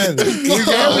one.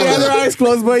 Every other eyes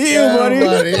closed but you, buddy.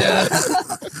 Yeah.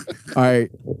 All right.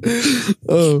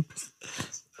 Oh.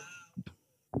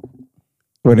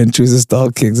 When intrusive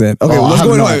thought kicks in. Okay, Oh, what's I have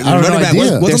going no- on? I have no Running back,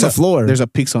 idea. what's on the floor? There's a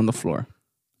pizza on the floor.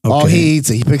 Oh, Okay. he eats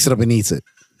it. He picks it up and eats it.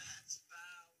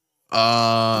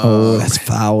 Oh, that's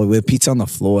foul. With pizza on the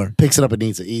floor. Picks it up and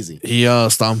eats it. Easy. He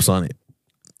stomps on it.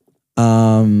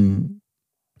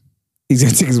 He's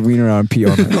gonna take his wiener out and pee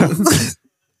on it.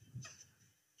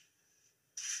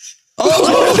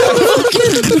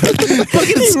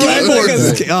 Fucking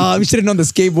skateboard. Oh, we should have known the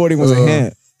skateboarding was a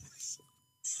hint.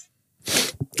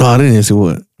 Oh, I didn't even see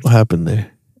what happened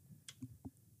there.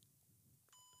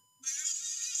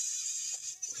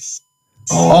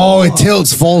 Oh, it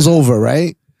tilts, falls over,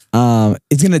 right?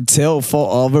 It's gonna tilt,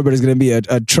 fall over, but it's gonna be a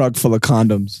truck full of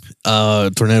condoms.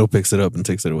 Tornado picks it up and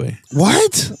takes it away.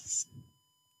 What?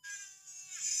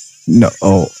 No.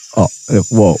 Whoa.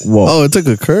 Oh, it took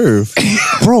a curve.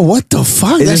 Bro, what the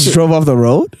fuck? It That just shit- drove off the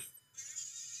road?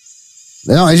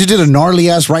 No, I just did a gnarly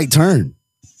ass right turn.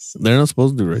 They're not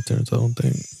supposed to do right turns, I don't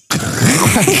think.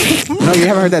 No, you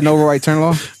haven't heard that no right turn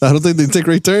law? I don't think they take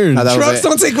right turns. No, that was Trucks it.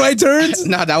 don't take right turns?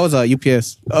 No, that was a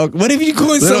UPS. What if you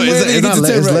go in No, somewhere it's, and you it's get not to left,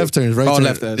 turn it's right? left turns, right Oh, turn.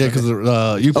 left turns, Yeah,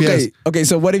 because UPS. Okay,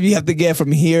 so what if you have to get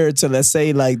from here to, let's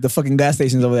say, like the fucking gas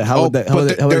stations over there? How Oh, would but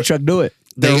the they're- truck do it?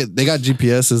 They got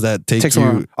GPSs that take Takes you.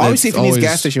 them obviously, if that's it needs always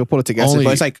gas station, you'll pull it to gas station. only-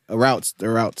 But it's like routes.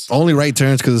 They're routes. Only right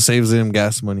turns because it saves them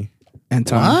gas money. And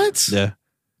time. What? Yeah.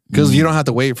 Because you don't have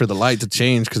to wait for the light to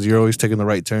change because you're always taking the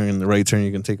right turn. And the right turn,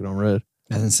 you can take it on red.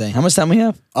 That's insane. How much time we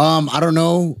have? I don't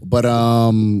know, but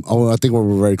I think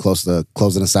we're very close to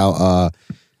closing this out.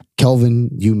 Kelvin,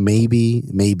 you maybe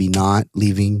not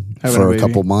leaving Having for a a baby.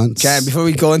 couple months. Before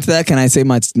we go into that, can I say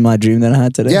my dream that I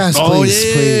had today? Yes, Oh, please,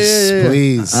 yeah, please, yeah, yeah.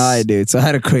 please. All right, dude. So I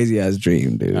had a crazy ass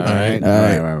dream, dude. All right.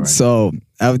 All right. So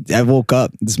I woke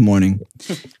up this morning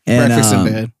and Breakfast in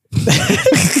bed.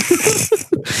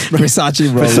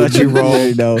 Versace roll. Versace roll.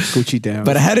 You know. Gucci down.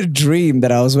 But I had a dream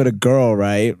that I was with a girl,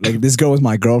 right? Like this girl was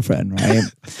my girlfriend, right?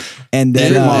 And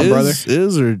then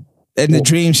Is or in the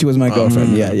dream she was my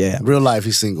girlfriend. Yeah. Real life,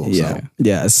 he's single.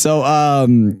 Yeah. So I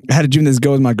had a dream this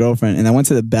girl was my girlfriend, and I went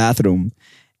to the bathroom,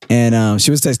 and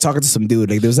she was like, talking to some dude.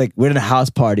 Like there was like we're at a house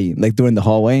party, like during the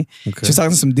hallway. She was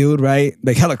talking to some dude, right?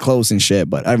 Like hella close and shit,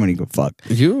 but I don't really give a fuck.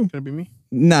 you? Gonna be me?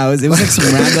 No, it was like some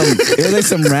random. It was like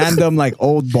some random like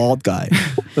old bald guy.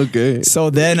 Okay. So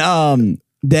then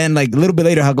like a little bit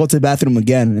later, I'll go to the bathroom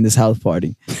again in this house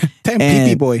party. Damn, And-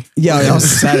 pee boy. Yeah, I was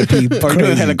sad to pee. Or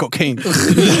doing hella cocaine.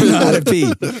 How to pee.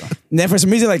 And then for some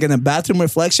reason, like in the bathroom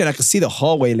reflection, I could see the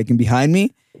hallway looking behind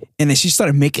me. And then she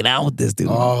started making out with this dude.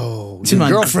 Oh, She's your my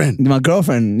girlfriend. My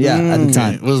girlfriend, yeah, at the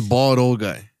time. It was bald old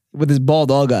guy. With this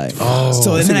bald old guy. Oh,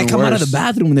 so that's then I even come out of worse. the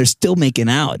bathroom and they're still making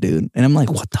out, dude. And I'm like,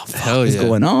 what the fuck Hell is yeah.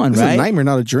 going on, It's right? a nightmare,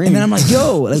 not a dream. And then I'm like,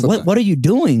 yo, like what are you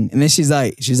doing? And then she's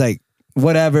like,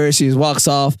 whatever. She just walks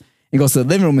off and goes to the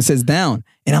living room and sits down.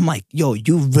 And I'm like, yo,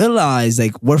 you realize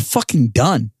like we're fucking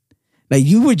done. Like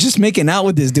you were just making out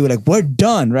with this dude. Like we're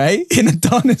done, right? And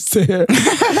Adan is there.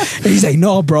 And he's like,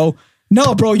 no, bro,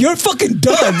 you're fucking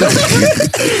done.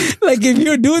 Like if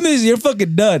you're doing this, you're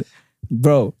fucking done.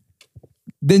 Bro.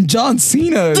 Then John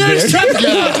Cena is there.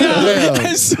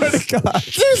 I swear to God.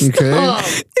 Okay.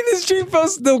 And this dream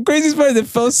felt the craziest part is it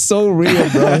felt so real,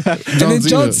 bro. And then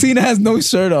John Cena has no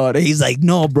shirt on. And he's like,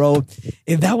 no, bro.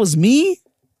 If that was me,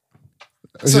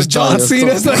 so John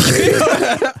Cena's like,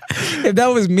 if that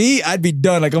was me, I'd be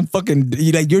done. Like I'm fucking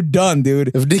like you're done,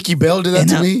 dude. If Nikki Bell did that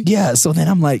to me, Yeah. So then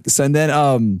I'm like, so then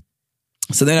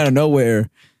out of nowhere,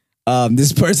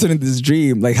 this person in this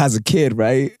dream like has a kid,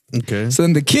 right? Okay. So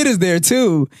then the kid is there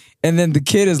too. And then the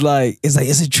kid is like, is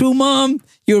it true, mom?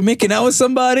 You were making out with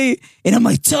somebody? And I'm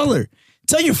like, tell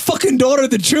your fucking daughter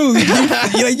the truth.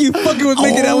 You fucking was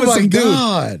making out with some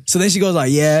dude. So then she goes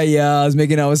like, yeah, I was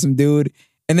making out with some dude.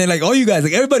 And then like all you guys,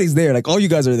 like everybody's there. Like all you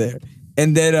guys are there.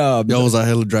 And then Yo, was I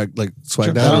hella drag like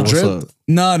swagged out? Or what's drip? up?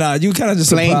 no, you kind of just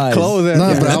Plain surprised. clothes. No,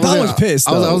 Yeah, but I thought I was pissed.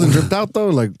 I though. wasn't dripped out though.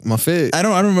 Like my fit. I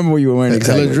don't remember what you were wearing Like,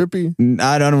 hella exactly. drippy.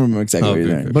 I don't remember exactly what you were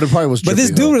Okay. wearing. but it probably was. But this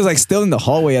drippy, dude though. was like still in the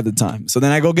hallway at the time. So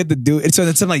then I go get the dude. And so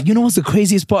then I'm like, you know what's the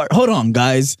craziest part? Hold on,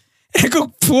 guys. And I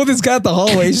go pull this guy out the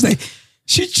hallway. She's like,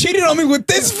 she cheated on me with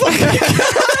this fucking guy.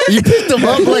 You picked him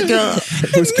up like a.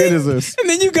 Whose kid is this? And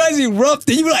then you guys erupt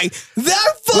and you were like,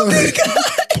 that fucking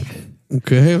guy.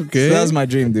 Okay. So that was my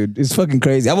dream, dude. It's fucking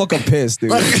crazy. I woke up pissed,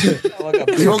 dude. You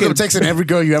woke up texting every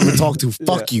girl you ever talked to.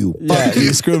 Fuck you. Yeah,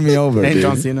 you screwed me over. And dude.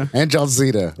 John Cena. And John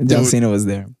Cena. And John Cena was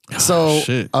there. So,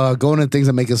 shit. going into things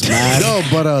that make us mad. No,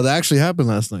 but that actually happened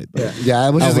last night. Though. Yeah,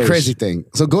 which is I a wish. crazy thing.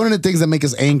 So going into things that make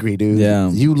us angry, dude. Yeah.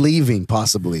 You leaving,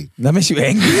 possibly. That makes you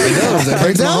angry. That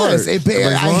breaks my heart. It, That breaks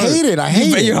my I heart. hate it. I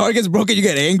hate When your it. heart gets broken, you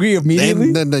get angry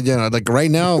immediately. Yeah, like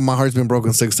right now, my heart's been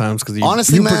broken 6 times because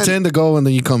Honestly, you man, pretend to go and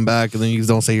then you come back and then you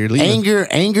don't say you're leaving.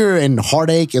 Anger and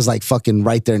heartache is like fucking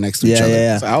right there next to each Yeah, other.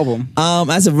 yeah, It's an album.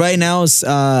 As of right now,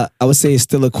 I would say it's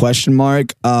still a question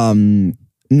mark.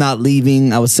 Not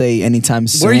leaving, I would say anytime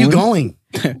soon. Where are you going?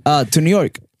 To New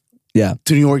York. Yeah.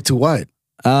 To New York to what?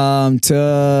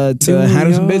 To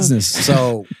handle some business.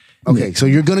 So, okay, so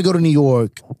you're gonna go to New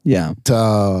York Yeah.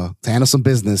 to handle some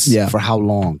business. Yeah. For how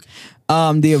long?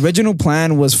 The original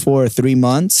plan was for 3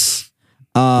 months.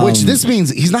 Which this means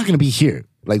he's not gonna be here.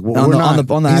 Like we're On the- not.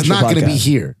 on the he's actual not gonna be podcast.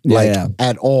 here. Yeah, Like yeah.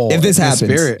 at all. If this In happens.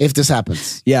 spirit. If this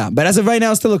happens. Yeah, but as of right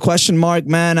now, it's still a question mark,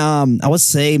 man. I would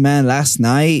say, man, last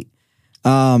night,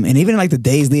 and even like the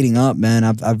days leading up, man,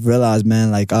 I've realized, man,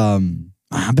 like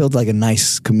I built like a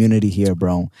nice community here,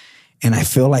 bro, and I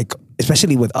feel like,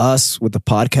 especially with us, with the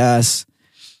podcast,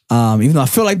 even though I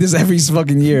feel like this every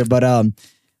fucking year, but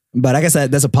I guess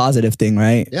that's a positive thing,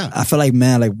 right? Yeah. I feel like,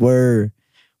 man, like we're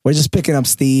just picking up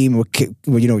steam.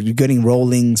 You're getting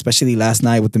rolling, especially last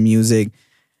night with the music.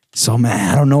 So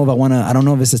man, I don't know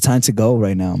if it's the time to go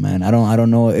right now, man. I don't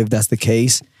know if that's the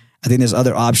case. I think there's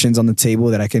other options on the table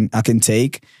that I can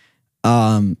take.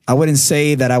 I wouldn't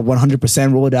say that I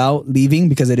 100% ruled out leaving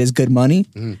because it is good money,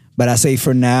 but I say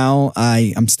for now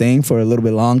I'm staying for a little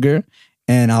bit longer.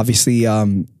 And obviously,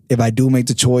 if I do make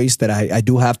the choice that I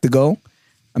do have to go,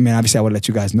 I mean, obviously, I would let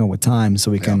you guys know what time so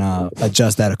we can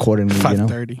adjust that accordingly. You know,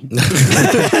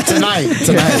 5:30. Tonight.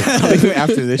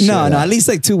 After this no, shit. at least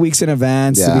like 2 weeks in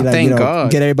advance to Yeah. be like, Thank God.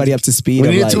 get everybody up to speed. We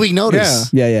of, need a like, 2-week notice.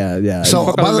 Yeah. So,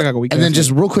 Fuck, by I the- look like a week and then after.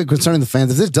 just real quick concerning the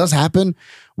fans, if this does happen,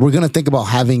 we're gonna think about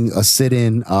having a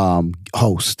sit-in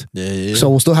host. Yeah. So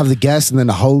we'll still have the guest and then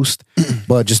the host,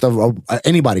 but just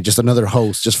anybody, just another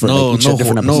host, just for like each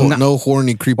different episode. no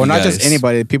horny creepy. Well, not guys. just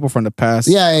anybody, people from the past.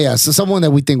 Yeah. So someone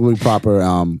that we think would be proper.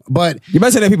 But you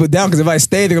better let people down because if I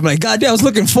stay, they're gonna be like, God damn, I was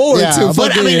looking forward yeah, to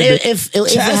but I fucking mean, if it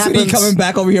Chastity happens, coming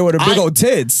back over here with her big I- old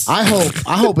tits. I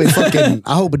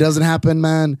hope it doesn't happen,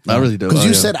 man. I really do. Because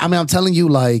you Yeah. said, I mean, I'm telling you,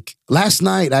 like last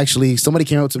night, actually, somebody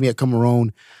came up to me at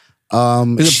Cameroon.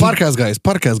 It's she- podcast guys.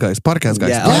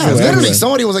 Yeah, Yeah, everywhere. literally.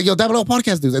 Somebody was like, "Yo, Double L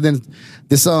podcast dudes," and then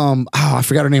this I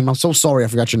forgot her name. I'm so sorry, I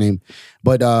forgot your name.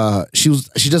 But she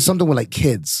does something with like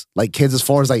kids as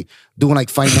far as like doing like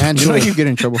You financial. know you get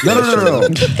in trouble for No.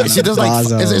 that shit. She does like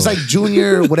Bazo. it's like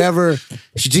junior whatever.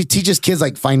 She teaches kids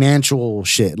like financial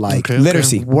shit, like Okay.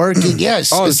 Literacy. working.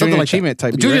 Yes, Oh, it's something junior like achievement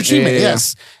that. type, Junior right? achievement. Yeah.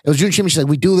 Yes, it was junior achievement. She's like,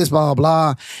 we do this, blah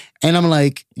blah blah. And I'm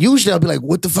like, usually I'll be like,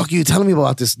 what the fuck are you telling me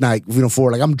about this night?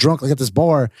 For like I'm drunk like at this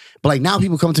bar, but like now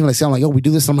people come to me like, say, I'm like, yo, we do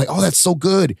this. I'm like, oh, that's so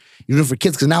good. You're doing it for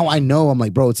kids because now I know. I'm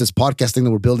like, bro, it's this podcast thing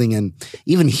that we're building, and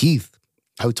even Heath,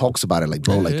 how he talks about it, like,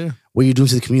 bro, like what you're doing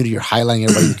to the community, you're highlighting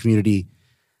everybody in the community.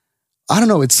 I don't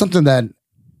know. It's something that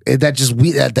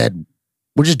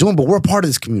we're just doing, but we're a part of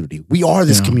this community. We are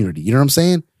this community. You know what I'm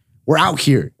saying? We're out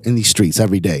here in these streets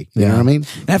every day. You know what I mean?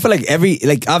 And I feel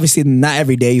like obviously not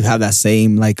every day you have that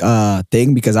same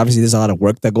thing because obviously there's a lot of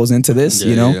work that goes into this,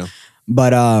 you know? Yeah.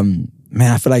 But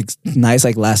man, I feel like nights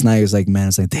like last night was like, man,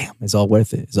 it's like, damn, it's all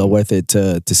worth it. It's all worth it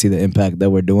to see the impact that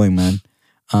we're doing, man.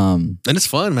 And it's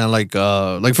fun, man. Like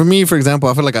for me, for example,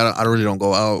 I feel like I really don't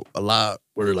go out a lot.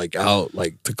 We're like out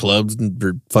like to clubs and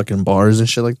or fucking bars and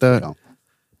shit like that. No.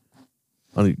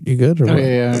 Oh, you good or Oh, what?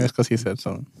 yeah, that's because he said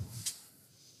so.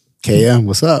 KM,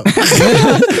 what's up?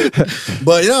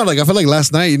 But like I feel like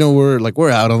last night, we're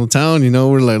out on the town,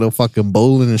 we're like little fucking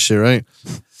bowling and shit, right?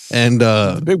 And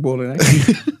Big bowling.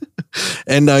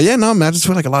 and yeah, no, man, I just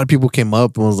feel like a lot of people came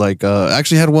up and was like,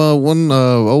 actually had one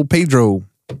old Pedro.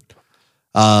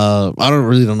 I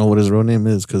don't know what his real name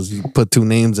is because he put 2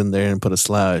 names in there and put a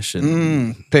slash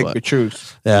and Pick but- your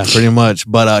truth. yeah, pretty much.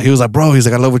 But he was like, bro, he's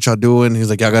like, I love what y'all doing. He's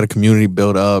like, y'all got a community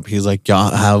built up. He's like,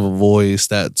 y'all have a voice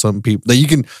that some people that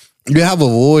you have a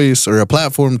voice or a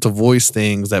platform to voice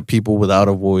things that people without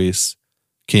a voice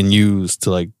can use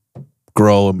to like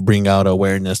grow and bring out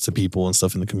awareness to people and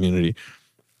stuff in the community.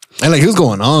 And like he was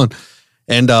going on.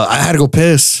 And I had to go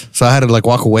piss. So I had to like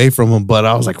walk away from him. But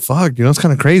I was like, fuck, it's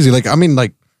kind of crazy. Like, I mean,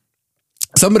 like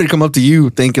somebody come up to you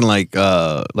thinking like,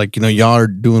 y'all are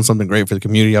doing something great for the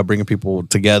community. Y'all bringing people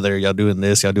together. Y'all doing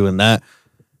this. Y'all doing that.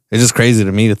 It's just crazy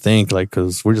to me to think like,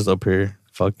 cause we're just up here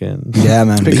fucking. Yeah,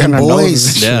 man. Picking our boys.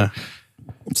 noses. Yeah.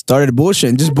 Started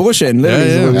bullshitting, just bullshitting. Literally, Yeah,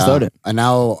 is yeah. where we Yeah. started. And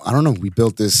now, I don't know, we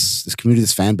built this community,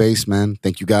 this fan base, man.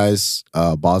 Thank you guys.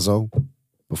 Bazo,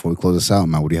 before we close this out,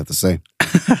 man, what do you have to say?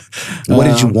 What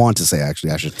did you want to say?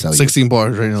 Actually, I should tell you. 16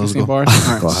 bars right now. Let's 16 go. bars.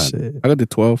 All right. Go ahead. Shit. I gotta do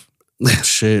 12.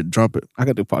 Shit, drop it. I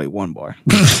could do probably 1 bar.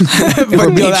 But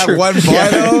yo, that one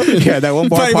bar though. Yeah, that 1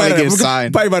 bar probably gets we're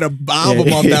signed. Probably about an album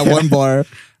Yeah. off that one bar.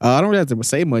 I don't really have to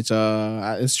say much.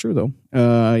 It's true though.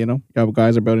 You know, y'all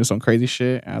guys are building some crazy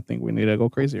shit. I think we need to go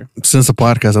crazier. Since the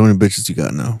podcast, how many bitches you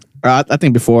got now? I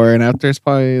think before and after it's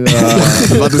probably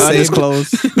about the same.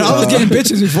 Close. No, I was getting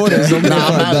bitches before this. Nah, I'm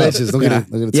not bitches. Don't get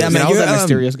it. Yeah, man, I was you're, that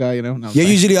mysterious guy, you know. No, You're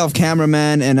thanks. usually off camera,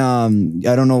 man, and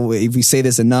I don't know if we say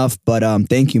this enough, but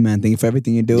thank you, man. Thank you for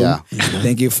everything you do. Yeah.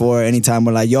 Thank you for any time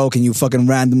we're like, yo, can you fucking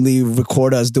randomly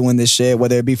record us doing this shit,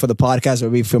 whether it be for the podcast or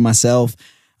it be for myself.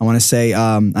 I want to say,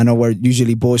 I know we're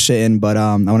usually bullshitting, but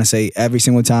I want to say every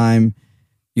single time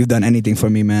you've done anything for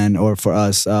me, man, or for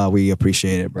us, we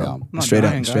appreciate it, bro. Yeah. Not Straight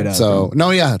dying, up, straight up. So no,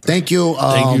 yeah. Thank you.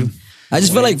 Thank you. I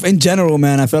just feel like in general,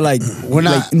 man, I feel like We're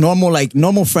not- like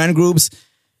normal friend groups,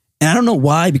 and I don't know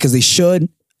why, because they should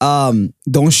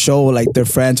don't show like their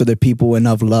friends or their people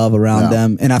enough love around Yeah.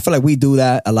 them, and I feel like we do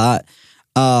that a lot.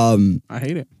 I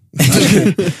hate it.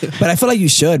 But I feel like you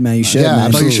should, man. You should, Yeah, man.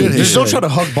 absolutely. should hate Just don't it. try to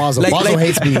hug Basil. Basil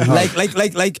hates being hugged.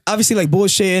 like obviously like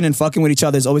bullshitting and fucking with each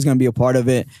other is always gonna be a part of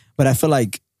it. But I feel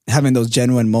like having those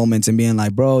genuine moments and being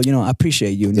like, bro, you know, I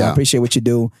appreciate you. I appreciate what you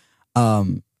do.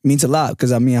 Means a lot,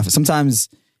 because I mean, sometimes,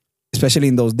 especially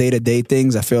in those day-to-day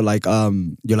things, I feel like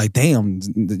you're like, damn,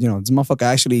 you know, this motherfucker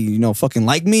actually, you know, fucking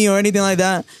like me or anything like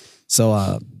that.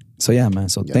 So yeah, man.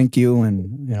 So thank you,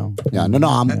 and you know. Yeah, no,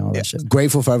 I'm you know, all that shit.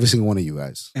 grateful for every single one of you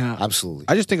guys. Yeah. Absolutely.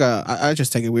 I just think I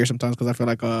just take it weird sometimes because I feel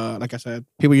like I said,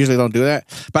 people usually don't do that,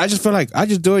 but I just feel like I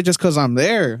just do it just because I'm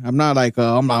there. I'm not like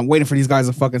I'm waiting for these guys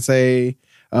to fucking say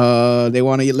they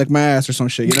want to lick my ass or some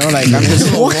shit, you know? Like I'm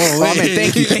just oh man,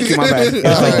 thank you, my bad. It's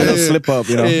like a little slip up,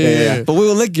 you know? Yeah. But we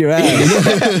will lick your ass.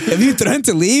 If you threaten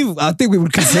to leave, I think we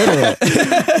would consider it.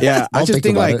 Yeah, I I'll just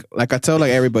think think about like I tell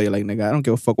like everybody, like, nigga, I don't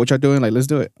give a fuck what y'all doing. Like, let's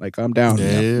do it. Like, I'm down.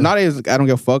 Yeah, yeah. Not as I don't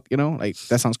give a fuck, you know? Like,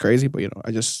 that sounds crazy, but you know,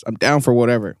 I'm down for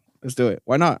whatever. Let's do it.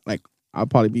 Why not? Like, I'll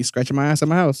probably be scratching my ass at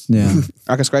my house. Yeah.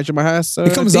 I can scratch in my ass.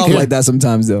 It comes off like that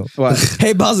sometimes, though. What?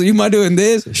 Hey, Basil, you mind doing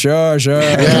this? Sure.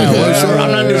 Yeah, well, sure,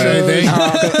 I'm not doing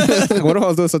anything. What if I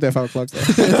was doing something at 5 o'clock though?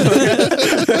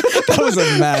 That was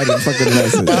a mad fucking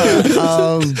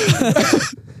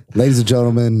message. Ladies and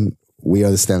gentlemen, we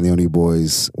are the Stanley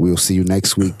Boys. We will see you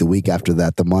next week, the week after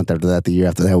that, the month after that, the year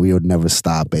after that. We will never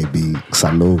stop, baby.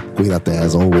 Salud. Cuídate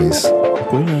as always.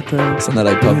 Sounded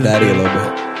like Puff Daddy a little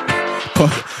bit.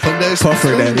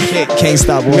 Puffer daddy. Can't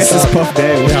stop. Won't Mrs. stop. Puff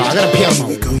daddy. Yeah, I gotta pee on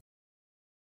my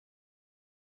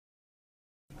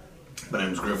My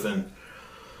name's Griffin.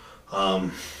 I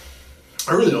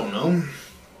really don't know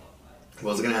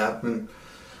what's gonna happen.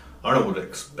 I don't know what to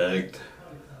expect.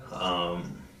 I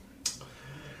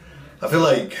feel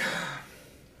like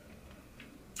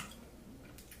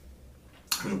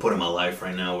I'm in a point in my life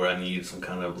right now where I need some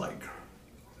kind of like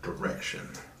direction.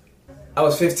 I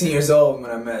was 15 years old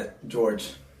when I met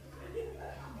George.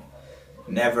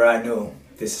 Never I knew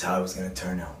this is how it was going to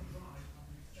turn out.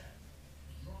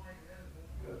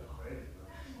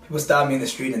 People stop me in the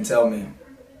street and tell me,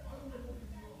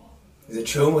 is it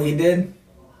true what he did?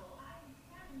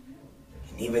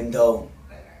 And even though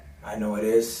I know it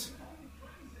is,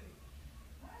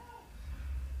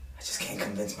 I just can't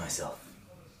convince myself.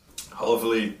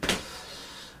 Hopefully,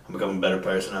 I'm becoming a better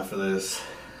person after this.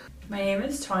 My name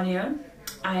is Tanya.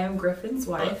 I am Griffin's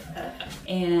wife,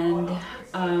 and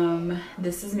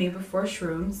this is me before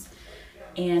shrooms.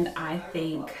 And I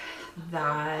think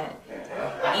that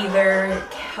either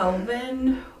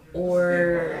Kelvin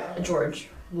or George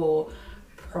will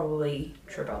probably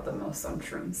trip out the most on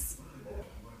shrooms.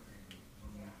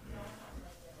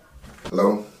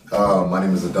 Hello, my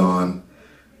name is Adan,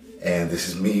 and this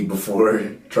is me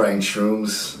before trying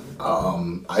shrooms.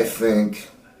 I think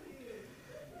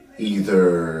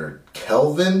either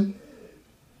Kelvin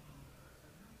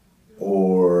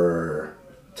or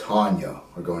Tanya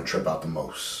are going to trip out the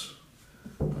most.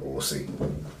 But we'll see.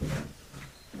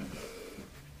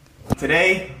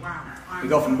 Today, we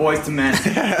go from boys to men.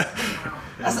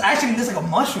 That's actually just like a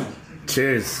mushroom.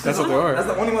 Cheers. That's what they are. That's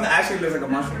the only one that actually looks like a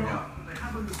mushroom, yeah.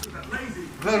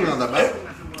 They're not that bad.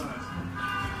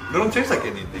 They don't taste like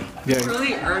anything.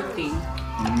 Really earthy.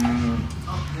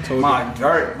 My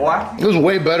dirt, boy. It was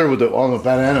way better with on the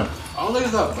banana. I don't think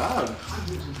it's that bad.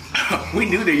 We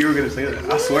knew that you were gonna say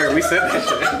that. I swear, we said that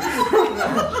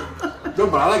shit. No,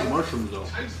 but I like mushrooms though.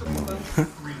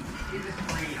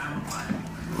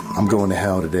 I'm going to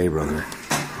hell today, brother.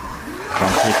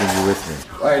 I'm taking you with me.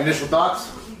 All right, initial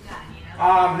thoughts?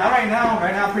 Not right now.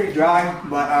 Right now, pretty dry.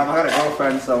 But I got a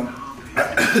girlfriend, so.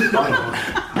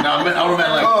 I meant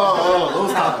like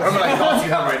those thoughts. I remember like thoughts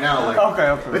you have right now. Like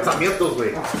Okay. let's get those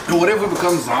way. But what if we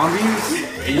become zombies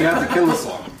and you have to kill us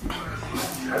all?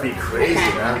 That'd be crazy,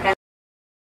 man.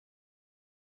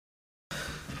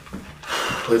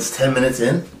 It's 10 minutes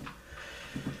in,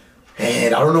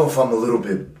 and I don't know if I'm a little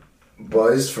bit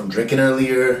buzzed from drinking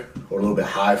earlier or a little bit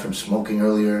high from smoking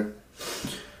earlier,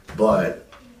 but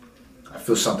I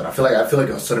feel something. I feel like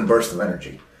a sudden burst of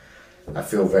energy. I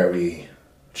feel very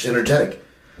just energetic.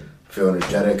 I feel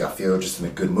energetic. I feel just in a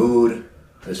good mood.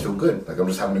 I just feel good. Like I'm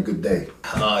just having a good day.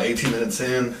 18 minutes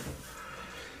in.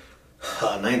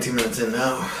 19 minutes in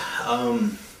now. I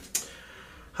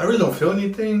really don't feel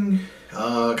anything.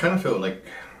 I kind of feel like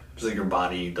it's like your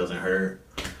body doesn't hurt.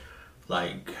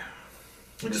 Like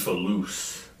you just feel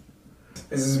loose.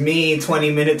 This is me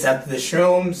 20 minutes after the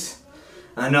shrooms.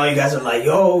 I know you guys are like,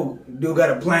 yo, dude got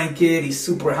a blanket, he's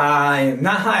super high.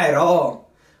 Not high at all.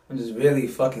 I'm just really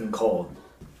fucking cold.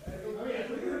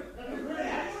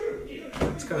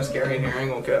 It's kind of scary in here. I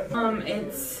ain't gonna cap.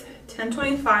 It's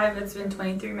 10:25. It's been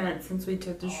 23 minutes since we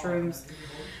took the shrooms,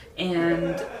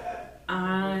 and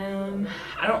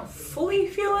I don't fully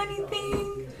feel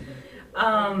anything.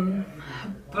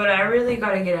 But I really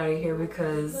gotta get out of here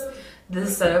because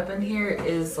this setup in here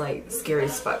is like scary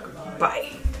as fuck.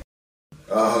 Bye.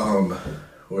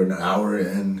 We're an hour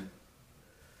in.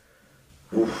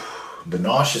 Oof, the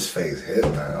nauseous phase hit,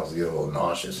 man. I was getting a little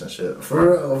nauseous and shit.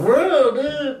 For real,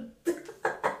 dude.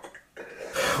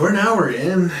 We're an hour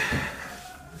in.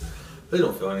 I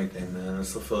don't feel anything, man. I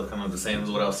still feel kind of the same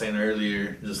as what I was saying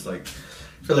earlier. Just like,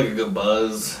 I feel like a good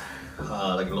buzz.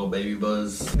 Like a little baby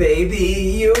buzz.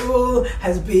 Baby, you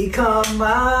has become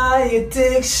my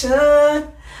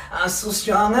addiction. I'm so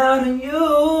strung out on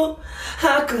you,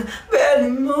 I could barely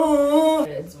move.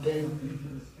 It's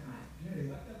been,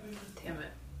 damn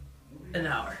it, an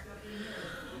hour.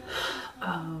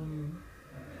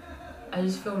 I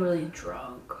just feel really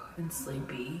drunk and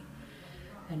sleepy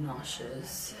and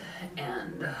nauseous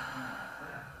and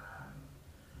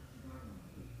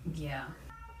yeah.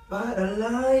 But I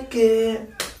like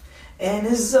it, and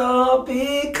it's all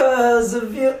because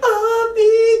of you, all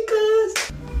because.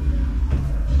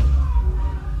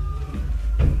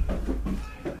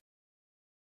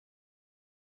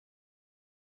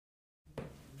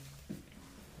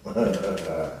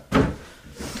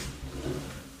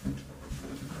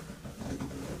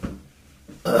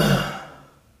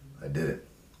 I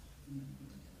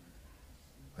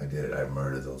did it. I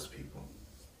murdered those people.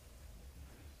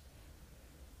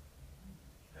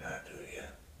 And I do it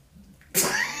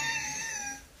again.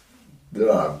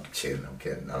 No, I'm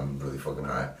kidding. I'm really fucking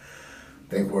high. I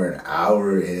think we're an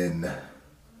hour in.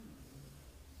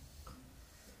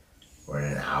 We're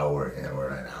an hour in,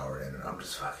 and I'm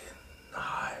just fucking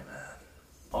high, man.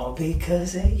 All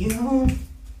because of you,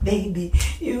 baby,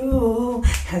 you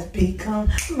has become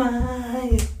my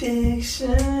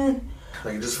addiction.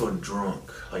 Like, I just feel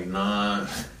drunk. Like, not.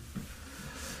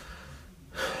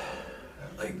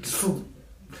 Like, just feel.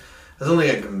 That's the only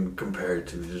thing I can compare it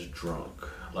to, just drunk.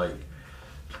 Like,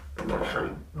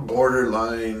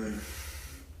 borderline.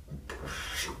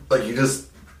 Like, you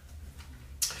just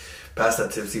past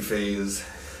that tipsy phase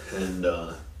and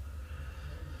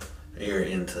you're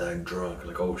into that drunk.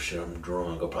 Like, oh shit, I'm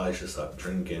drunk. I probably should stop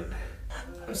drinking.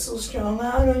 I'm so strung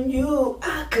out on you,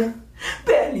 I could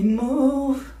barely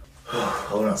move.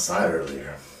 I went outside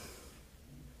earlier.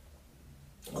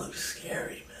 It was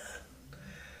scary, man.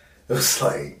 It was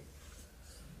like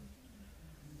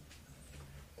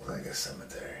a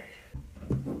cemetery.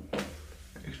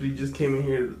 Actually, just came in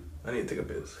here. I need to take a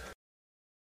piss.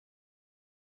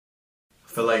 I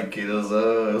feel like it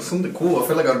was something cool. I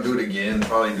feel like I'll do it again.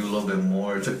 Probably do a little bit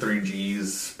more. It took 3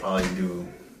 G's. Probably do,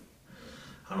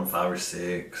 I don't know, 5 or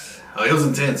 6. Oh, it was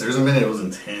intense. There's a minute it was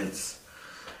intense.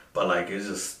 But like, it's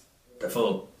just,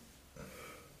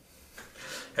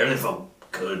 everything felt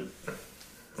good. It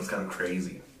was kind of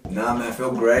crazy. Nah, man, I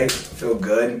feel great. Feel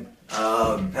good.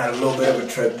 Had a little bit of a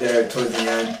trip there towards the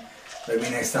end. Maybe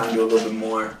next time do a little bit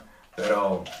more.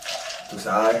 Pero, tú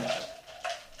sabes,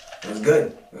 it was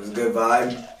good. It was a good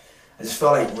vibe. I just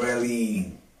felt like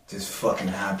really just fucking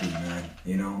happy, man.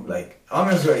 You know, like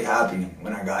I was really happy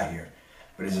when I got here,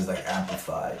 but it's just like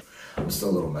amplified. I'm still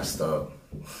a little messed up.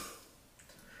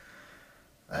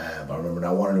 But I remember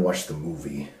I wanted to watch the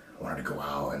movie. I wanted to go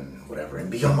out and whatever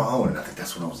and be on my own. And I think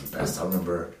that's when I was the best. I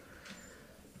remember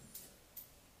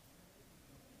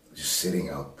just sitting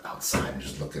outside and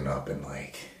just looking up and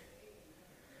like,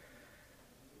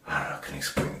 I don't know, I couldn't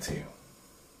explain it to you.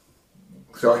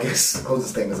 So I guess the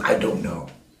closest thing is I don't know.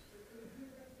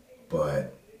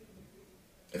 But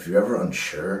if you're ever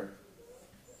unsure,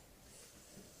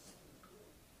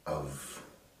 of,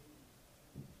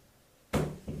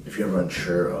 if you're ever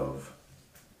unsure of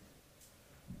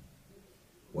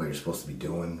what you're supposed to be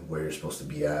doing, where you're supposed to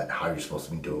be at, how you're supposed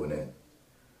to be doing it,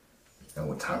 and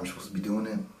what time you're supposed to be doing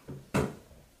it,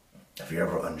 if you're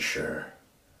ever unsure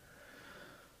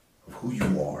of who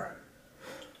you are,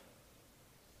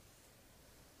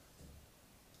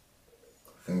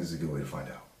 I think this is a good way to find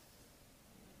out.